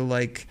 it's sort of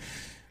like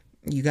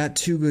you got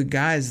 2 good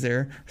guys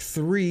there.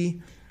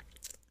 3,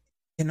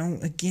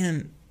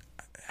 again,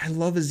 I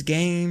love his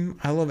game.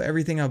 I love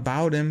everything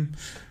about him,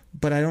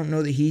 but I don't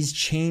know that he's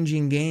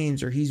changing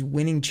games or he's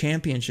winning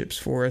championships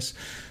for us.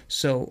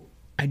 So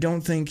I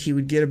don't think he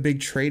would get a big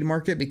trade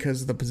market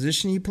because of the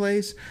position he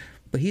plays,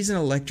 but he's an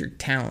electric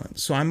talent.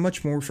 So I'm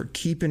much more for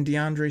keeping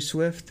DeAndre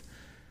Swift.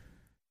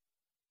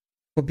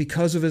 But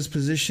because of his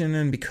position,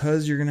 and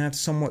because you're going to have to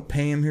somewhat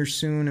pay him here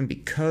soon, and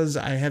because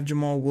I have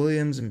Jamal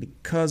Williams, and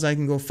because I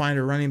can go find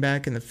a running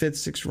back in the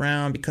 5th, 6th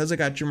round, because I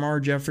got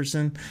Jamar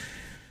Jefferson,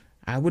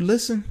 I would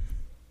listen.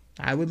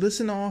 I would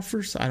listen to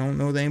offers. I don't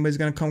know that anybody's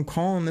going to come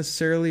calling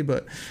necessarily,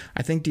 but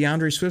I think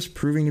DeAndre Swift's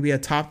proving to be a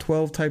top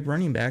 12 type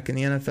running back in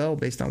the NFL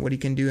based on what he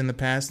can do in the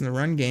pass and the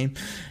run game.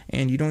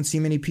 And you don't see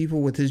many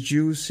people with his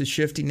juice, his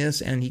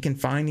shiftiness, and he can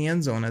find the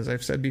end zone, as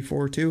I've said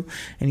before too.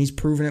 And he's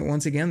proven it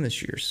once again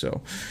this year.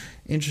 So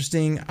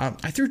interesting.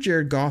 I threw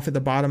Jared Goff at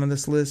the bottom of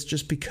this list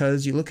just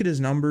because you look at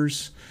his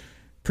numbers,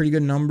 pretty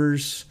good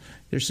numbers.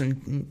 There's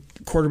some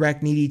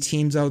quarterback needy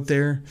teams out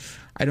there.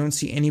 I don't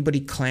see anybody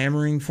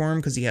clamoring for him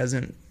because he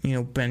hasn't,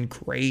 been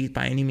great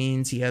by any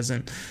means. He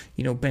hasn't,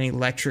 been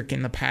electric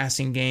in the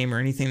passing game or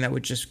anything that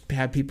would just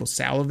have people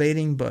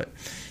salivating. But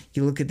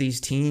you look at these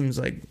teams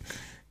like,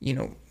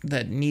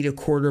 that need a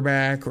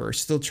quarterback or are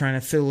still trying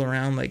to fiddle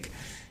around. Like,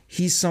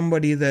 he's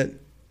somebody that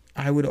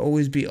I would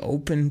always be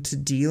open to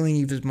dealing,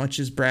 even as much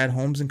as Brad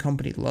Holmes and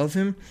company love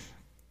him.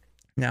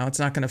 Now, it's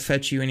not going to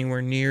fetch you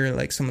anywhere near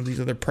like some of these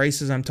other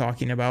prices I'm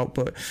talking about,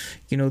 but,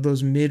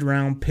 those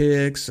mid-round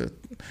picks, a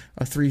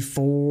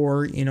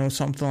 3-4,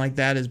 something like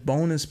that is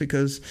bonus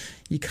because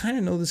you kind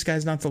of know this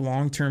guy's not the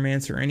long-term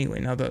answer anyway.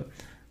 Now,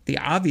 the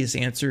obvious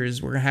answer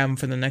is we're going to have him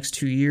for the next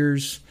 2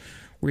 years.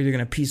 We're either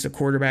going to piece a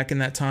quarterback in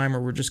that time, or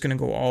we're just going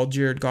to go all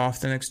Jared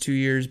Goff the next 2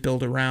 years,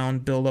 build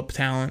around, build up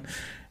talent,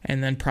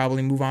 and then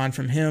probably move on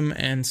from him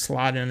and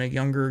slot in a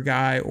younger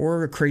guy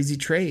or a crazy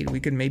trade.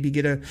 We could maybe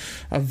get a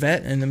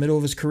vet in the middle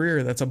of his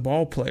career that's a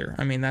ball player.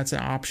 That's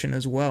an option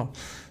as well.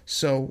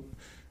 So,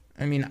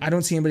 I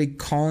don't see anybody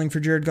calling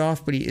for Jared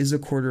Goff, but he is a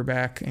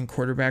quarterback, and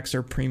quarterbacks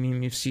are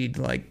premium. You've seen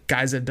like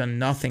guys that have done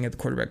nothing at the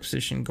quarterback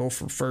position go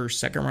for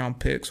 1st, 2nd round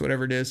picks,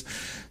 whatever it is.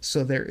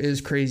 So there is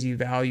crazy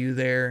value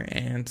there.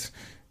 And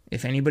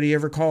if anybody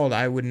ever called,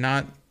 I would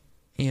not,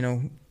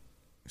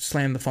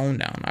 slam the phone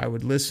down. I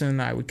would listen.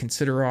 I would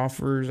consider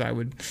offers. I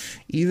would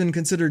even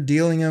consider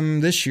dealing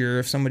him this year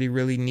if somebody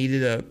really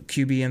needed a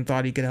QB and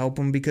thought he could help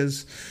him,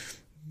 because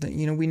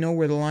we know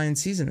where the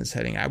Lions season is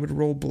heading. I would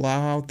roll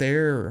Blau out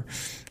there or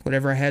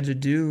whatever I had to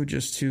do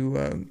just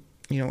to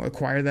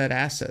acquire that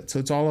asset. So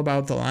it's all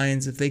about the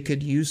Lions. If they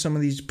could use some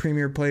of these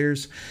premier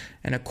players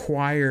and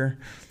acquire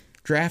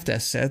draft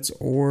assets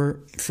or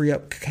free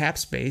up cap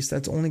space,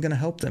 that's only going to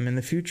help them in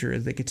the future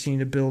as they continue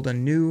to build a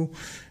new,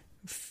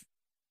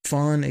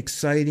 fun,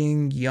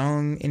 exciting,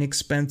 young,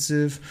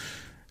 inexpensive,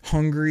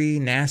 hungry,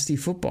 nasty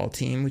football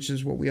team, which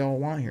is what we all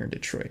want here in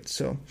Detroit.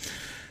 So,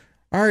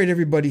 all right,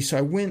 everybody. So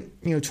I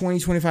went, 20,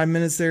 25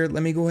 minutes there.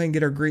 Let me go ahead and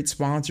get our great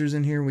sponsors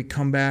in here. When we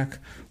come back,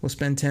 we'll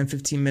spend 10,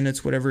 15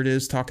 minutes, whatever it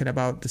is, talking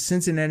about the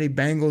Cincinnati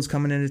Bengals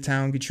coming into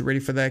town, get you ready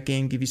for that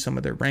game, give you some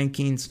of their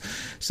rankings,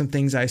 some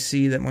things I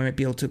see that we might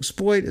be able to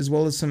exploit, as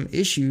well as some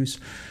issues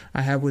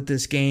I have with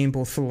this game,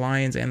 both for the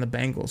Lions and the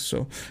Bengals.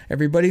 So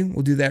everybody,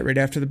 we'll do that right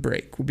after the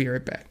break. We'll be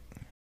right back.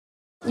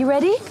 You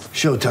ready?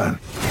 Showtime.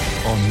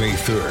 On May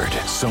 3rd,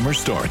 summer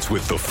starts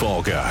with The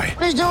Fall Guy.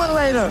 Let's do it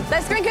later.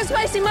 Let's drink a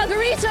spicy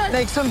margarita.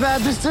 Make some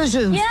bad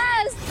decisions.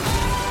 Yes!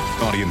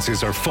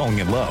 Audiences are falling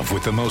in love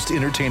with the most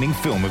entertaining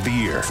film of the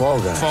year.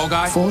 Fall Guy. Fall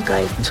Guy? Fall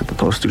Guy. That's what the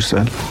poster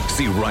said.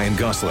 See Ryan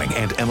Gosling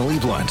and Emily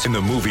Blunt in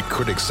the movie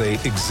critics say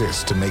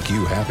exists to make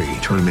you happy.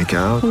 Trying to make it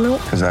out?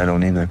 Nope. Because I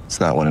don't either. It's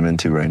not what I'm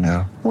into right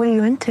now. What are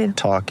you into?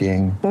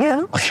 Talking.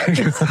 Yeah.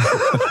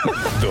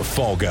 The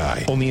Fall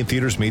Guy. Only in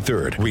theaters May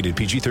 3rd. Rated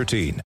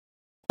PG-13.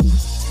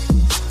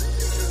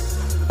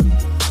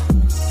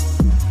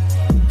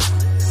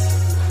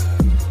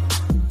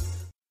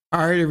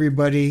 All right,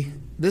 everybody.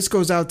 This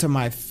goes out to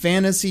my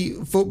fantasy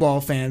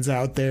football fans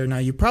out there. Now,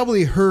 you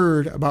probably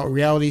heard about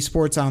Reality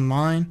Sports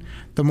Online,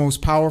 the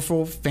most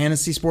powerful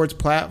fantasy sports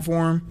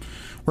platform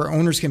where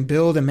owners can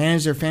build and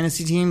manage their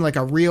fantasy team like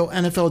a real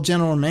NFL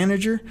general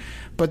manager.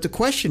 But the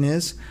question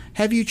is,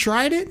 have you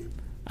tried it?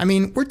 I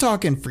mean, we're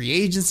talking free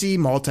agency,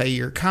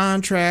 multi-year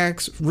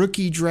contracts,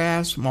 rookie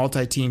drafts,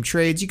 multi-team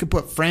trades. You can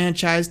put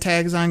franchise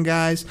tags on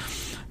guys.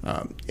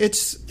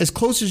 It's as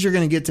close as you're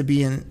going to get to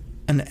being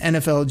an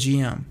NFL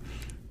GM.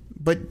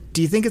 But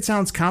do you think it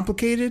sounds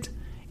complicated?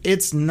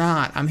 It's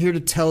not. I'm here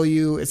to tell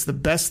you it's the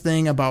best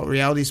thing about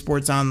Reality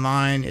Sports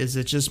Online is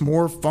it's just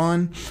more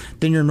fun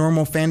than your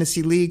normal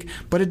fantasy league,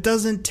 but it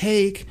doesn't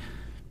take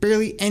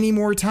barely any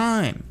more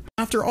time.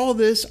 After all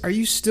this, are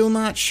you still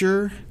not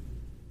sure?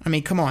 I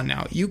mean, come on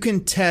now. You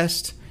can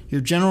test your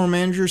general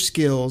manager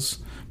skills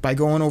by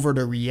going over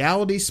to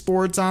Reality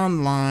Sports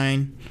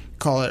Online,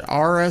 call it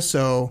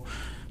RSO.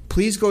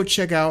 Please go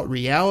check out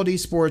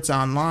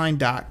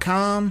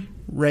realitysportsonline.com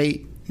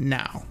right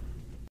now.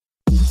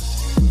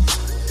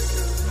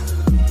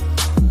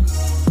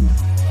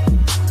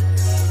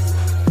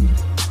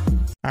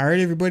 All right,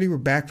 everybody, we're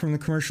back from the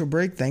commercial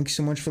break. Thanks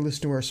so much for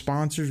listening to our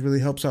sponsors. Really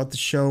helps out the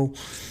show.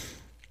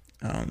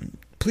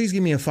 Please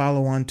give me a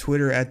follow on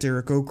Twitter at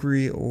Derek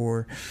Oakery,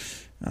 or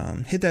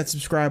hit that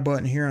subscribe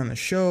button here on the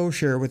show.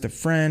 Share it with a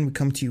friend. We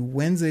come to you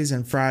Wednesdays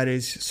and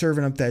Fridays,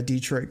 serving up that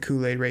Detroit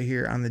Kool-Aid right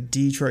here on the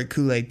Detroit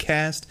Kool-Aid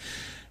Cast.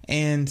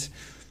 And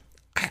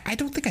I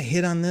don't think I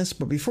hit on this,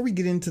 but before we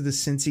get into the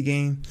Cincy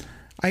game,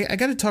 I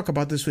got to talk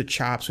about this with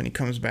Chops when he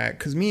comes back,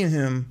 because me and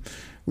him,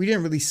 we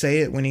didn't really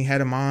say it when he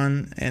had him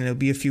on, and it'll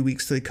be a few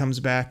weeks till he comes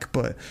back,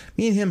 but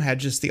me and him had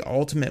just the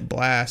ultimate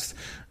blast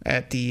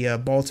at the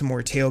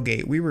Baltimore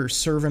tailgate. We were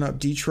serving up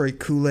Detroit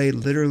Kool-Aid,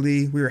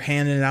 literally. We were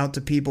handing it out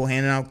to people,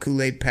 handing out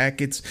Kool-Aid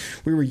packets.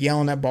 We were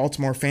yelling at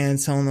Baltimore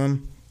fans, telling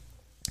them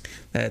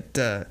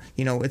that,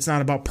 it's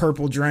not about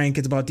purple drink,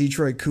 it's about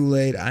Detroit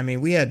Kool-Aid. I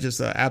mean, we had just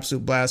an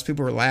absolute blast.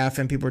 People were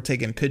laughing. People were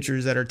taking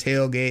pictures at our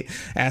tailgate,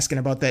 asking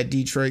about that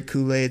Detroit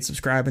Kool-Aid,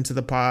 subscribing to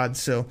the pod.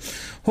 So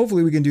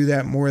hopefully we can do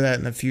that, more of that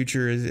in the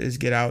future, is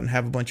get out and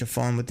have a bunch of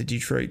fun with the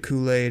Detroit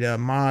Kool-Aid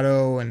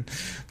motto and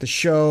the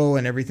show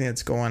and everything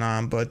that's going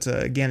on. But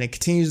again, it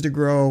continues to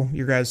grow.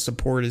 Your guys'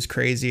 support is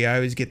crazy. I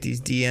always get these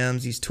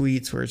DMs, these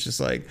tweets where it's just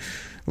like,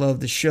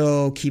 love the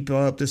show, keep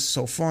up, this is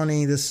so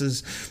funny, this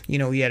is, you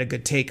had a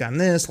good take on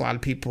this, a lot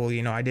of people,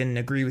 I didn't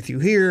agree with you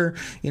here,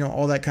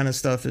 all that kind of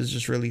stuff is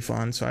just really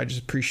fun. So I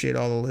just appreciate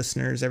all the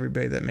listeners,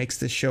 everybody that makes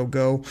this show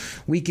go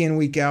week in,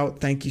 week out.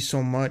 Thank you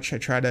so much. I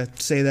try to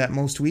say that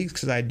most weeks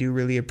because I do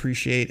really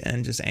appreciate,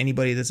 and just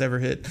anybody that's ever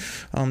hit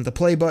the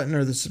play button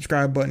or the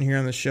subscribe button here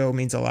on the show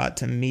means a lot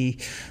to me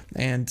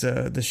and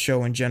the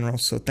show in general.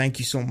 So thank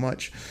you so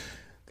much.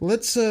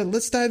 Let's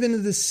dive into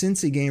this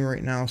Cincy game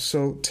right now.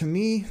 So to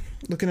me,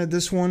 looking at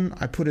this one,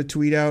 I put a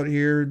tweet out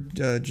here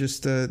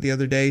just the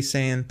other day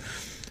saying,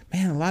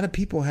 man, a lot of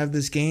people have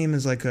this game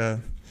as like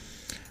a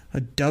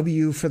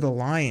W for the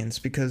Lions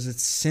because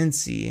it's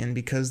Cincy and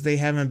because they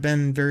haven't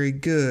been very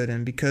good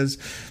and because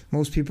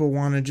most people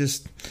want to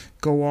just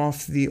go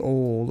off the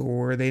old,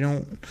 or they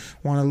don't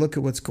want to look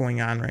at what's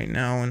going on right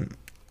now. And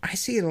I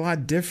see it a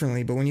lot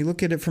differently, but when you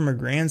look at it from a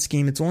grand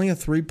scheme, it's only a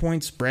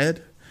 3-point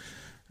spread.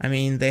 I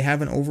mean, they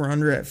have an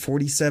over-under at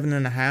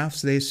 47.5,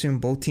 so they assume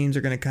both teams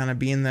are going to kind of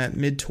be in that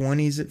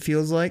mid-20s, it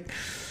feels like.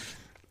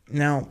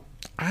 Now,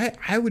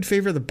 I would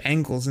favor the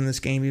Bengals in this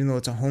game, even though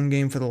it's a home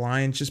game for the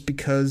Lions, just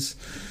because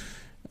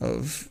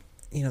of,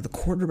 the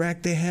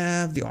quarterback they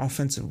have, the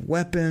offensive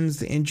weapons,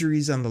 the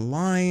injuries on the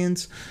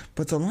Lions.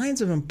 But the Lions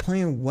have been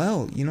playing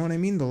well, you know what I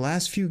mean? The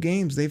last few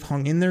games, they've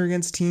hung in there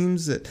against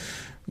teams that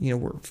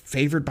were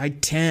favored by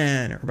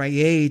 10 or by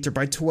 8 or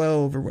by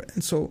 12.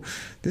 And so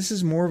this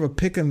is more of a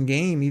pick'em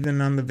game,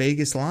 even on the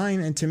Vegas line.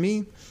 And to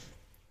me,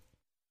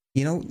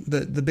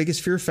 the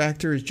biggest fear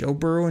factor is Joe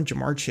Burrow and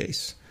Jamar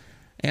Chase.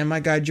 And my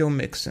guy, Joe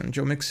Mixon.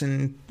 Joe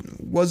Mixon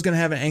was going to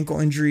have an ankle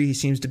injury. He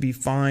seems to be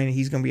fine.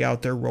 He's going to be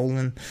out there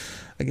rolling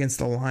against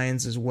the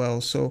Lions as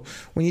well. So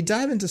when you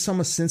dive into some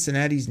of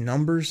Cincinnati's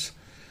numbers,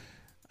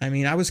 I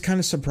mean, I was kind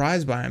of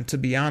surprised by them, to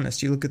be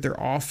honest. You look at their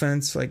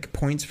offense, like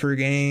points per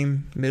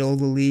game, middle of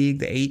the league,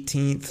 the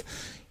 18th,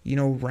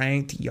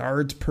 ranked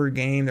yards per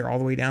game. They're all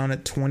the way down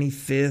at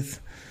 25th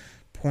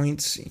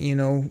points.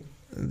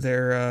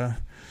 They're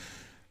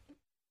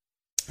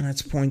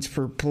that's points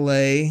per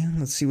play.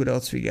 Let's see what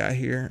else we got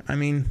here. I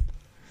mean,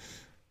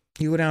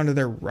 you go down to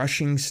their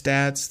rushing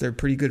stats. They're a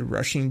pretty good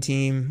rushing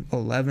team.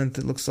 11th,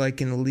 it looks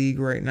like, in the league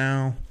right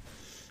now.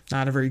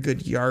 Not a very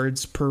good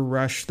yards per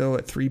rush, though,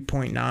 at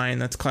 3.9.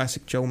 That's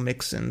classic Joe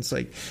Mixon. It's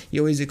like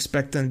you always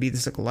expect him to be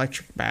this like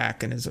electric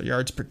back, and his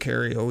yards per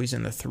carry always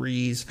in the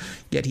threes.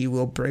 Yet he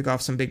will break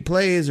off some big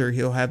plays, or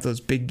he'll have those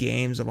big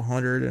games of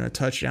 100 and a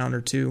touchdown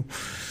or two.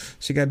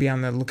 So you got to be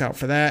on the lookout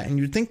for that. And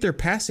you'd think their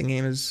passing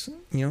game is,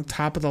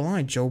 top of the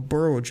line. Joe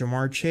Burrow,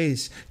 Jamar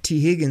Chase, T.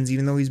 Higgins,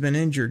 even though he's been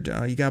injured.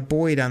 You got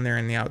Boyd on there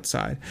on the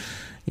outside.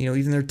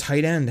 Even their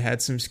tight end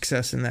had some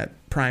success in that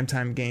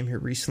primetime game here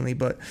recently,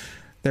 but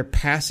their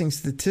passing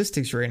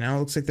statistics right now, it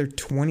looks like they're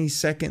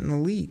 22nd in the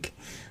league.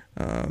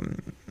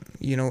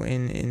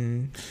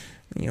 In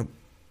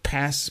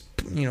pass,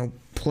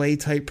 play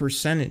type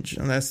percentage.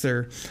 And that's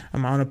their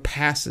amount of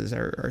passes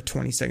are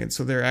 22nd.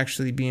 So they're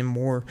actually being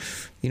more,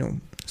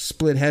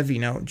 split heavy.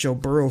 Now, Joe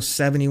Burrow,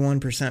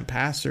 71%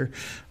 passer,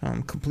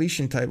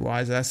 completion type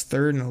wise. That's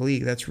third in the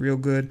league. That's real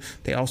good.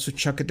 They also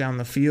chuck it down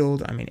the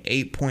field.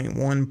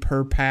 8.1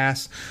 per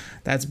pass.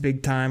 That's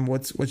big time.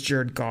 What's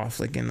Jared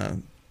Goff like in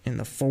the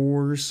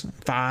 4s,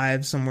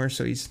 5 somewhere?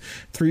 So he's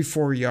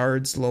 3-4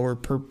 yards lower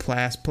per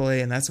pass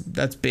play, and that's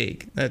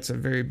big. That's a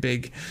very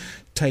big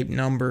type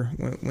number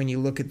when you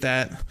look at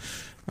that.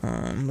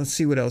 Let's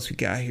see what else we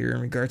got here in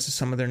regards to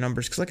some of their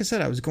numbers, because like I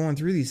said, I was going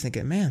through these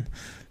thinking, man,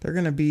 they're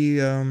gonna be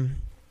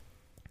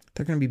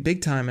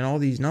big time in all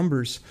these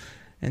numbers,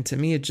 and to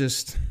me it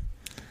just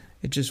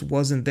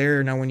wasn't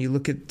there. Now when you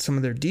look at some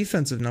of their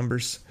defensive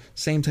numbers,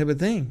 same type of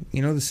thing.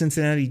 The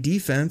Cincinnati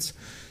defense,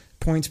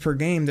 points per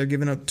game, they're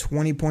giving up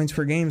 20 points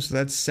per game, so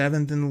that's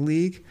 7th in the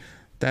league.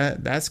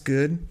 That's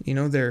good.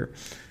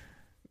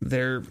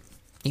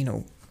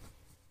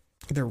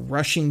 Their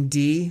rushing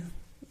D,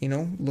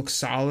 looks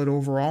solid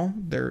overall.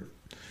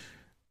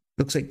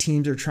 Looks like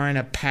teams are trying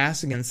to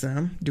pass against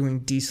them, doing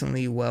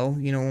decently well,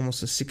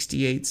 almost a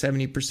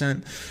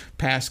 68-70%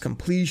 pass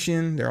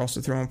completion. They're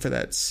also throwing for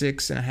that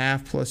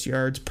 6.5 plus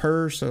yards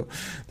per, so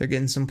they're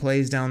getting some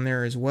plays down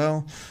there as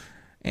well.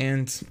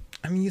 And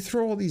you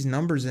throw all these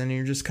numbers in and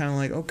you're just kind of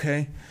like,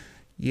 okay,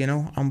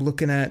 I'm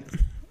looking at,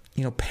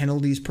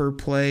 penalties per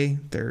play.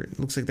 It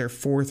looks like they're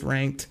 4th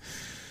ranked.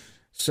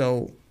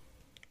 So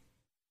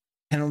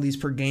penalties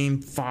per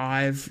game,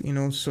 5,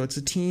 so it's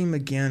a team,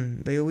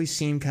 again, they always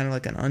seem kind of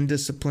like an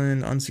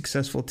undisciplined,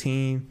 unsuccessful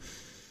team,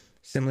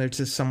 similar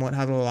to somewhat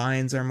how the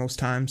Lions are most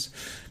times.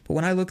 But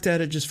when I looked at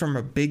it just from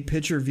a big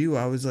picture view,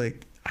 I was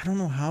like, I don't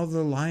know how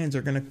the Lions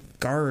are going to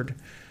guard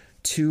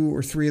 2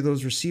 or 3 of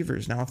those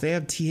receivers. Now, if they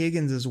have T.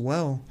 Higgins as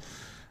well,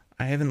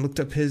 I haven't looked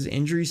up his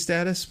injury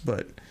status,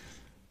 but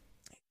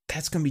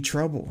that's going to be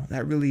trouble.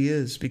 That really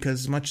is,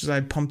 because as much as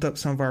I pumped up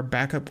some of our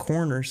backup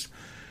corners,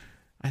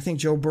 I think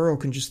Joe Burrow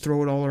can just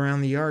throw it all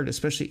around the yard,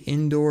 especially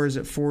indoors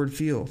at Ford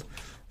Field.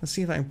 Let's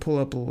see if I can pull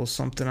up a little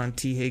something on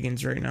T.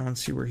 Higgins right now and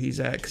see where he's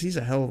at, because he's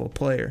a hell of a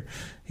player.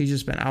 He's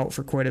just been out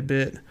for quite a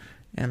bit,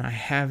 and I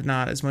have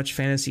not as much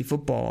fantasy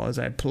football as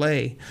I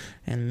play,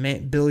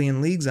 and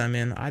billion leagues I'm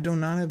in. I do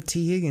not have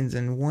T. Higgins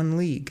in one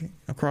league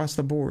across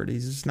the board.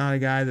 He's just not a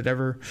guy that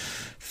ever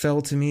fell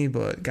to me,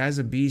 but guy's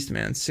a beast,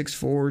 man.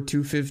 6'4",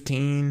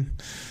 215,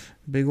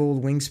 big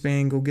old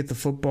wingspan, go get the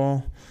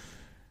football.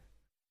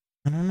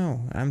 I don't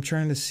know. I'm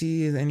trying to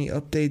see any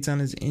updates on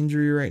his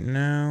injury right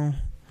now.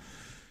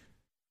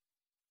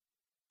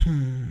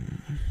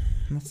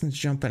 Nothing's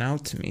jumping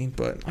out to me,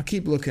 but I'll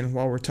keep looking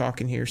while we're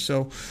talking here.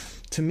 So,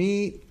 to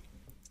me,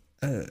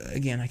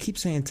 again, I keep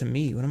saying to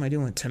me. What am I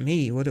doing? To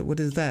me? What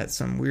is that?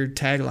 Some weird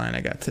tagline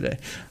I got today.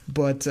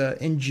 But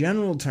in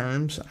general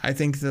terms, I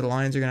think the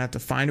Lions are going to have to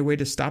find a way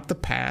to stop the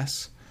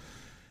pass.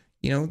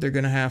 They're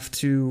going to have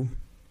to...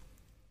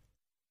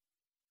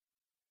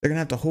 They're going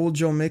to have to hold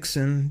Joe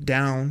Mixon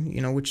down,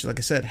 which, like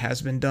I said,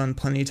 has been done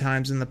plenty of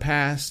times in the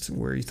past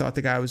where you thought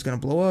the guy was going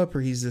to blow up,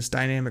 or he's this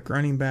dynamic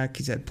running back.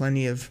 He's had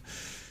plenty of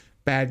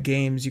bad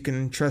games. You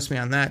can trust me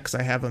on that because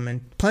I have him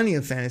in plenty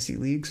of fantasy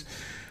leagues.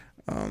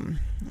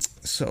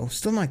 So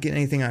still not getting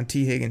anything on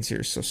T. Higgins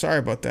here. So sorry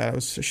about that. I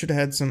should have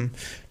had some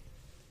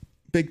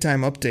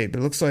big-time update, but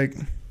it looks like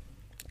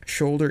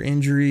shoulder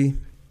injury,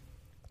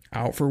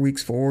 out for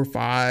weeks 4 or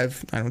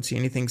 5. I don't see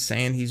anything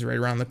saying he's right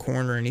around the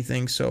corner or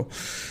anything. So...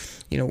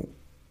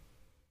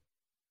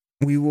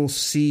 we will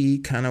see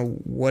kind of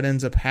what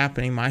ends up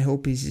happening. My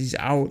hope is he's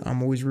out.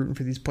 I'm always rooting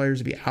for these players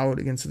to be out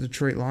against the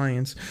Detroit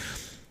Lions.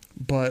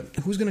 But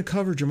who's going to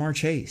cover Jamar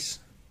Chase?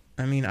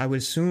 I would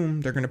assume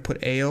they're going to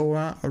put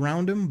AO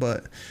around him,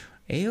 but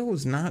AO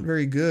is not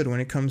very good when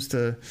it comes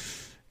to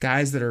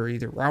guys that are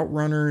either route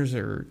runners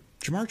or...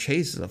 Jamar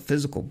Chase is a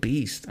physical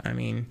beast.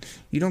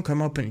 You don't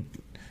come up and...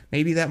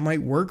 Maybe that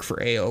might work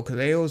for AO, because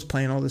AO is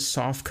playing all this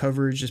soft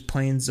coverage, just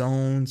playing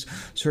zones,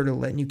 sort of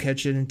letting you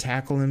catch it and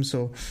tackle him.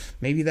 So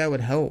maybe that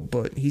would help,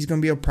 but he's going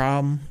to be a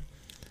problem.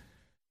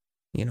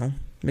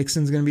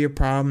 Mixon's going to be a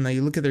problem. Now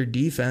you look at their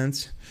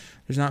defense,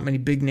 there's not many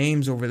big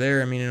names over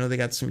there. They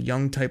got some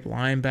young type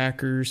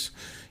linebackers,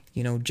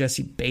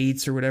 Jesse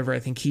Bates or whatever. I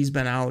think he's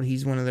been out.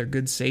 He's one of their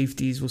good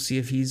safeties. We'll see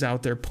if he's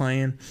out there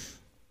playing.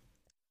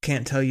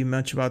 Can't tell you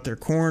much about their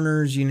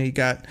corners. You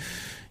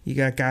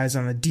got guys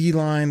on the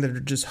D-line that are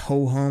just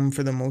ho-hum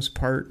for the most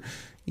part.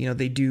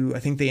 They do. I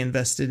think they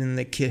invested in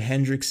the kid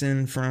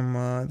Hendrickson from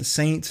the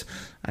Saints.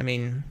 I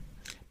mean,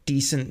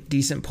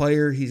 decent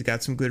player. He's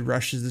got some good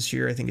rushes this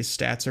year. I think his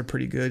stats are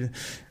pretty good.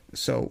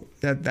 So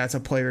that's a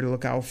player to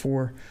look out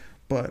for.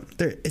 But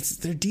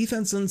their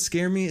defense doesn't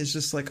scare me. It's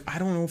just like, I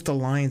don't know if the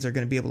Lions are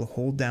going to be able to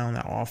hold down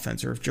that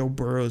offense, or if Joe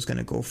Burrow is going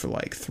to go for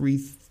like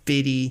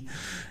 350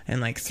 and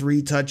like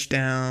 3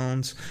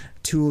 touchdowns,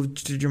 2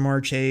 to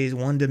Jamar Chase,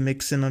 1 to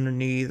Mixon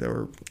underneath,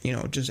 or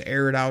just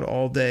air it out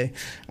all day.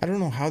 I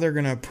don't know how they're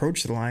going to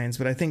approach the Lions,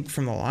 but I think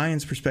from the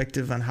Lions'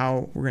 perspective on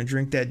how we're going to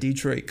drink that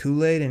Detroit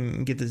Kool-Aid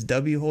and get this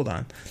W. Hold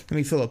on, let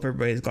me fill up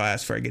everybody's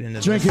glass before I get into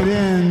this. Drink it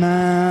in,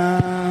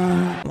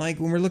 man. Like,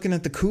 when we're looking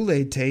at the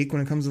Kool-Aid take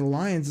when it comes to the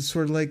Lions, it's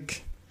sort of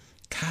like,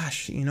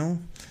 gosh, you're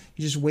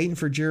just waiting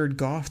for Jared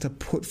Goff to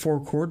put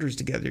 4 quarters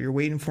together. You're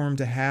waiting for him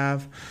to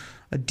have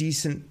a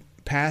decent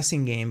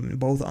passing game,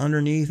 both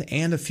underneath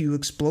and a few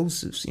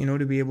explosives,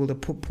 to be able to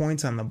put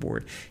points on the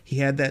board. He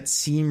had that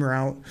seam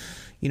route,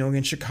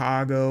 against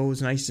Chicago. It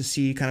was nice to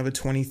see kind of a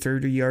 20,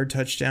 30-yard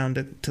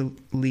touchdown to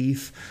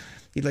Leaf.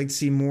 You'd like to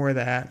see more of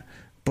that.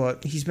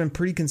 But he's been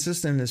pretty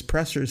consistent in his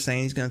pressers,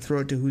 saying he's going to throw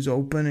it to who's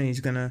open, and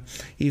he's going to,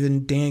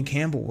 even Dan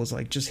Campbell was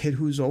like, just hit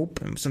who's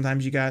open.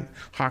 Sometimes you got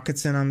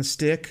Hockenson on the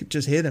stick,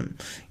 just hit him.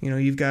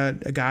 You've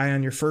got a guy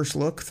on your first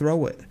look,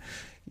 throw it.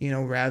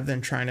 Rather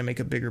than trying to make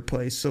a bigger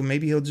play. So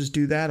maybe he'll just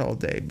do that all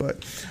day.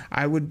 But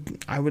I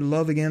would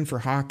love, again, for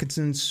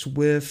Hockenson,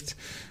 Swift,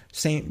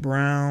 St.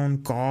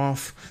 Brown,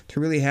 Goff to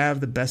really have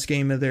the best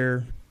game of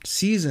their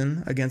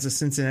season against a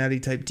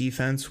Cincinnati-type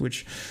defense,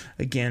 which,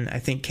 again, I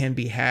think can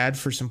be had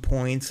for some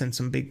points and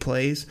some big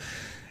plays.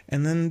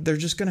 And then they're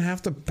just going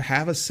to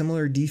have a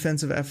similar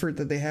defensive effort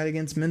that they had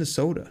against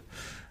Minnesota.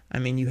 I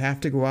mean, you have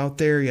to go out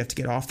there. You have to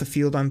get off the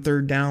field on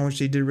 3rd down, which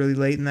they did really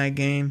late in that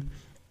game.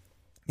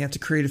 You have to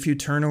create a few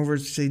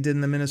turnovers, which they did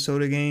in the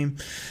Minnesota game.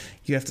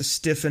 You have to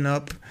stiffen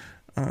up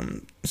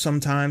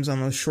sometimes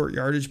on those short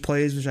yardage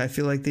plays, which I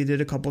feel like they did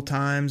a couple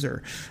times,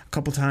 or a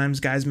couple times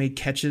guys made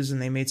catches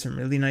and they made some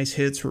really nice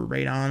hits, were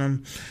right on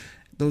them.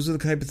 Those are the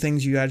type of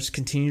things you got to just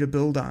continue to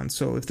build on.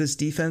 So if this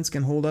defense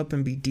can hold up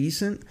and be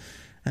decent,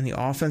 and the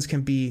offense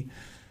can be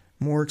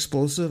more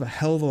explosive, a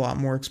hell of a lot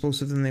more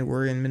explosive than they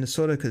were in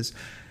Minnesota, because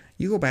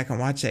you go back and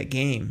watch that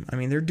game. I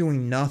mean, they're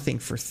doing nothing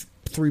for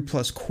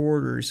 3+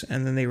 quarters,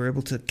 and then they were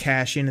able to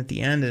cash in at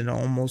the end, and it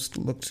almost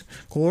looked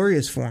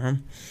glorious for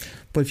them.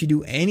 But if you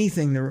do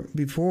anything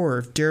before,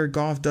 if Jared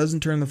Goff doesn't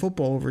turn the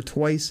football over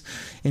twice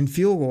in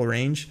field goal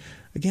range,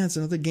 again, it's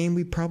another game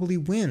we probably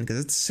win,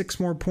 because it's 6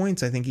 more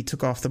points I think he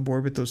took off the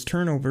board with those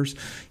turnovers.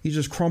 You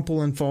just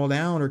crumple and fall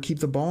down, or keep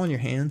the ball in your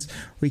hands.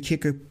 We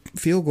kick a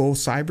field goal.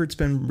 Seibert's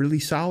been really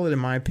solid in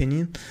my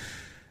opinion.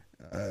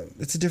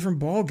 It's a different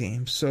ball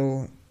game.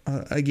 So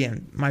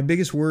again, my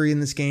biggest worry in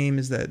this game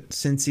is that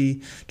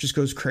Cincy just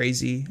goes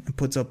crazy and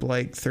puts up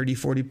like 30,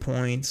 40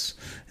 points.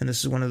 And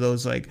this is one of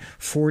those like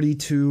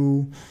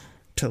 42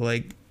 to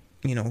like,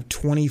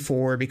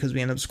 24, because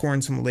we end up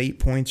scoring some late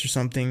points or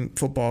something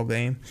football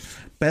game.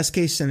 Best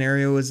case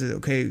scenario is that,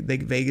 okay,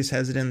 Vegas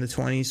has it in the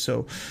 20s.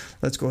 So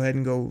let's go ahead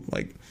and go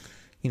like,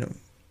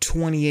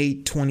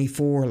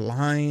 28-24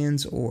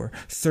 Lions, or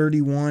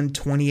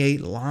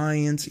 31-28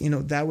 Lions.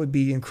 That would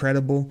be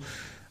incredible.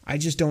 I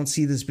just don't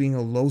see this being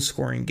a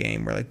low-scoring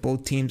game where like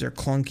both teams are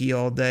clunky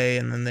all day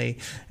and then they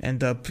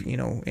end up,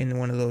 in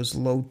one of those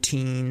low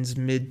teens,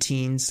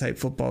 mid-teens type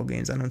football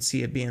games. I don't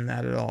see it being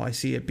that at all. I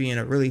see it being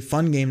a really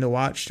fun game to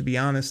watch, to be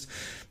honest,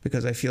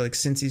 because I feel like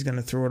Cincy's going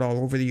to throw it all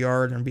over the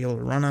yard and be able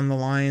to run on the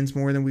Lions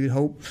more than we'd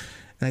hope.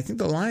 And I think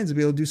the Lions will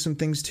be able to do some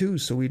things too.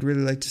 So we'd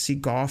really like to see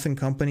Goff and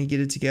company get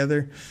it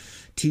together.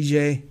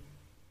 TJ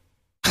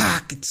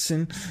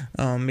Hockenson,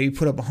 maybe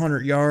put up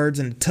 100 yards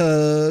and a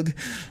tug.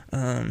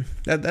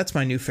 That's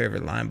my new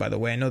favorite line, by the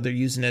way. I know they're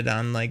using it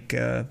on like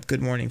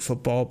Good Morning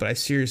Football, but I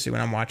seriously, when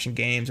I'm watching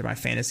games or my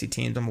fantasy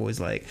teams, I'm always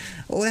like,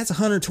 oh, that's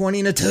 120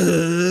 and a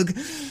tug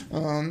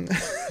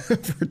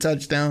for a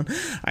touchdown.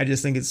 I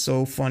just think it's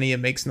so funny.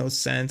 It makes no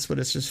sense, but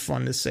it's just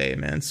fun to say,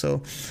 man.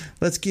 So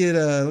let's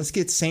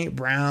get St.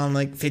 Brown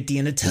like 50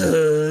 and a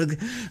tug.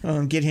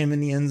 Get him in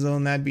the end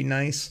zone. That'd be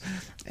nice.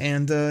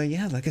 And,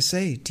 like I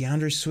say,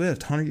 DeAndre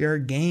Swift,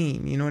 100-yard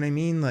game. You know what I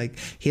mean? Like,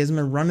 he hasn't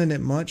been running it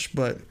much,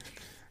 but,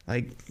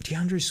 like,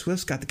 DeAndre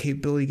Swift's got the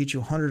capability to get you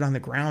 100 on the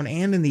ground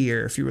and in the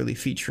air if you really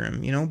feature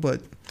him,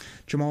 But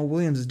Jamal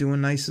Williams is doing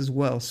nice as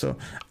well. So,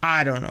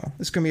 I don't know.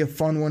 It's going to be a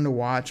fun one to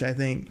watch, I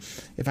think.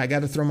 If I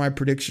got to throw my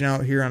prediction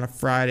out here on a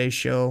Friday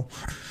show,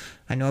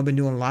 I know I've been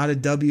doing a lot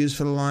of W's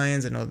for the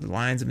Lions. I know the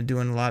Lions have been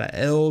doing a lot of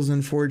L's,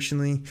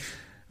 unfortunately.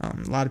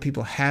 A lot of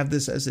people have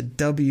this as a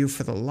W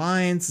for the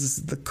Lions. This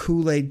is the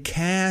Kool-Aid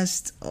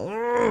cast.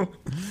 Oh,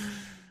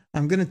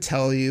 I'm going to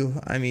tell you,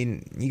 I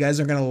mean, you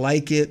guys are going to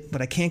like it,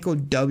 but I can't go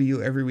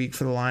W every week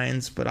for the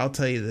Lions. But I'll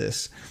tell you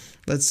this.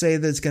 Let's say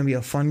that it's going to be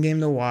a fun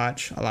game to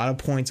watch, a lot of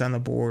points on the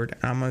board.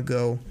 I'm going to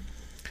go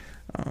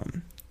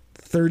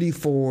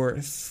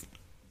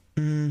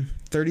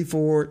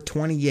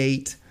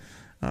 34-28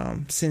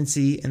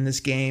 Cincy in this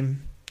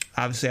game.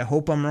 Obviously, I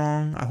hope I'm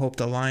wrong. I hope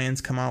the Lions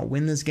come out,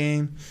 win this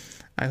game.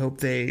 I hope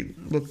they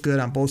look good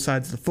on both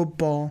sides of the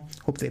football.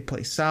 Hope they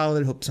play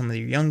solid. Hope some of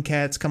your young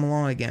cats come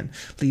along. Again,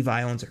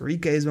 Levi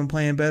Owens-Enrique has been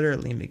playing better.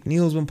 Lee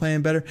McNeil's been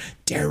playing better.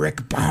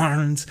 Derek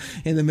Barnes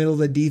in the middle of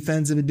the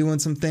defense have been doing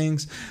some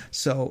things.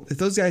 So if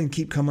those guys can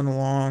keep coming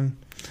along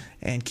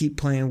and keep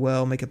playing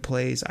well, making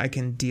plays, I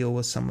can deal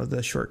with some of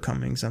the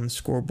shortcomings on the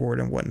scoreboard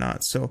and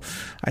whatnot. So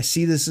I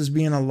see this as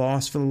being a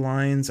loss for the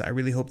Lions. I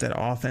really hope that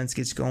offense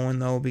gets going,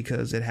 though,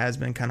 because it has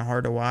been kind of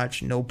hard to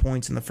watch. No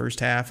points in the first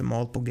half in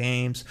multiple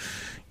games.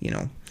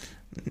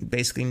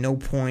 Basically no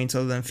points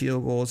other than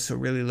field goals. So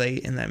really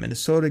late in that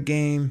Minnesota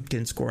game,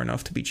 didn't score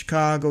enough to beat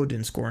Chicago,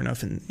 didn't score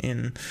enough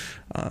in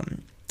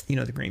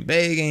the Green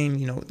Bay game.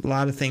 A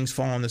lot of things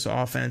fall on this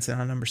offense, and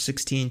on number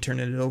 16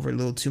 turning it over a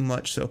little too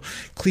much. So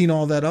clean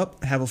all that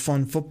up, have a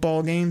fun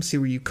football game, see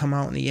where you come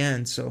out in the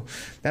end. So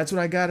that's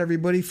what I got,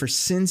 everybody, for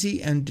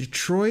Cincy and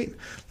Detroit.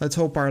 Let's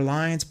hope our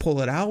Lions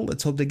pull it out.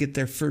 Let's hope they get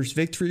their first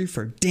victory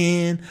for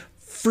Dan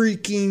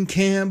freaking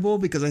Campbell,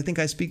 because I think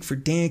I speak for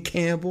Dan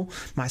Campbell,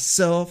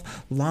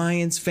 myself,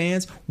 Lions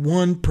fans,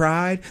 One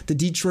Pride, the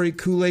Detroit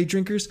Kool-Aid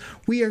drinkers.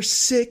 We are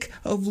sick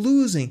of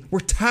losing. We're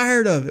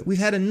tired of it. We've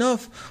had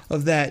enough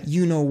of that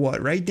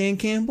you-know-what, right, Dan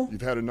Campbell?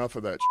 You've had enough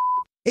of that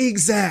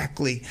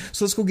Exactly.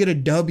 So let's go get a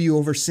W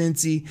over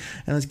Cincy,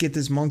 and let's get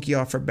this monkey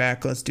off our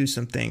back. Let's do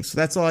some things. So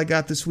that's all I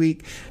got this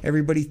week.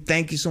 Everybody,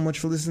 thank you so much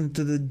for listening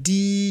to the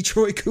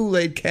Detroit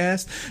Kool-Aid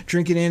cast.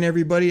 Drink it in,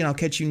 everybody, and I'll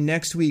catch you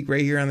next week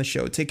right here on the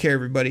show. Take care,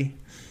 everybody.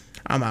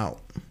 I'm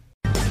out.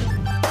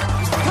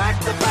 Pack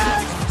the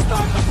bag,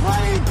 start the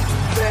plane.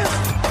 This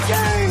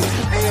game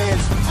is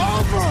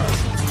over.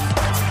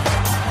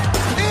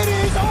 It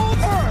is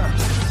over.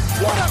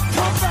 What a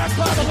comeback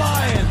by the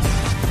Lions.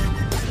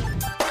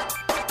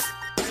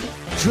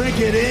 Drink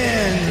it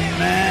in.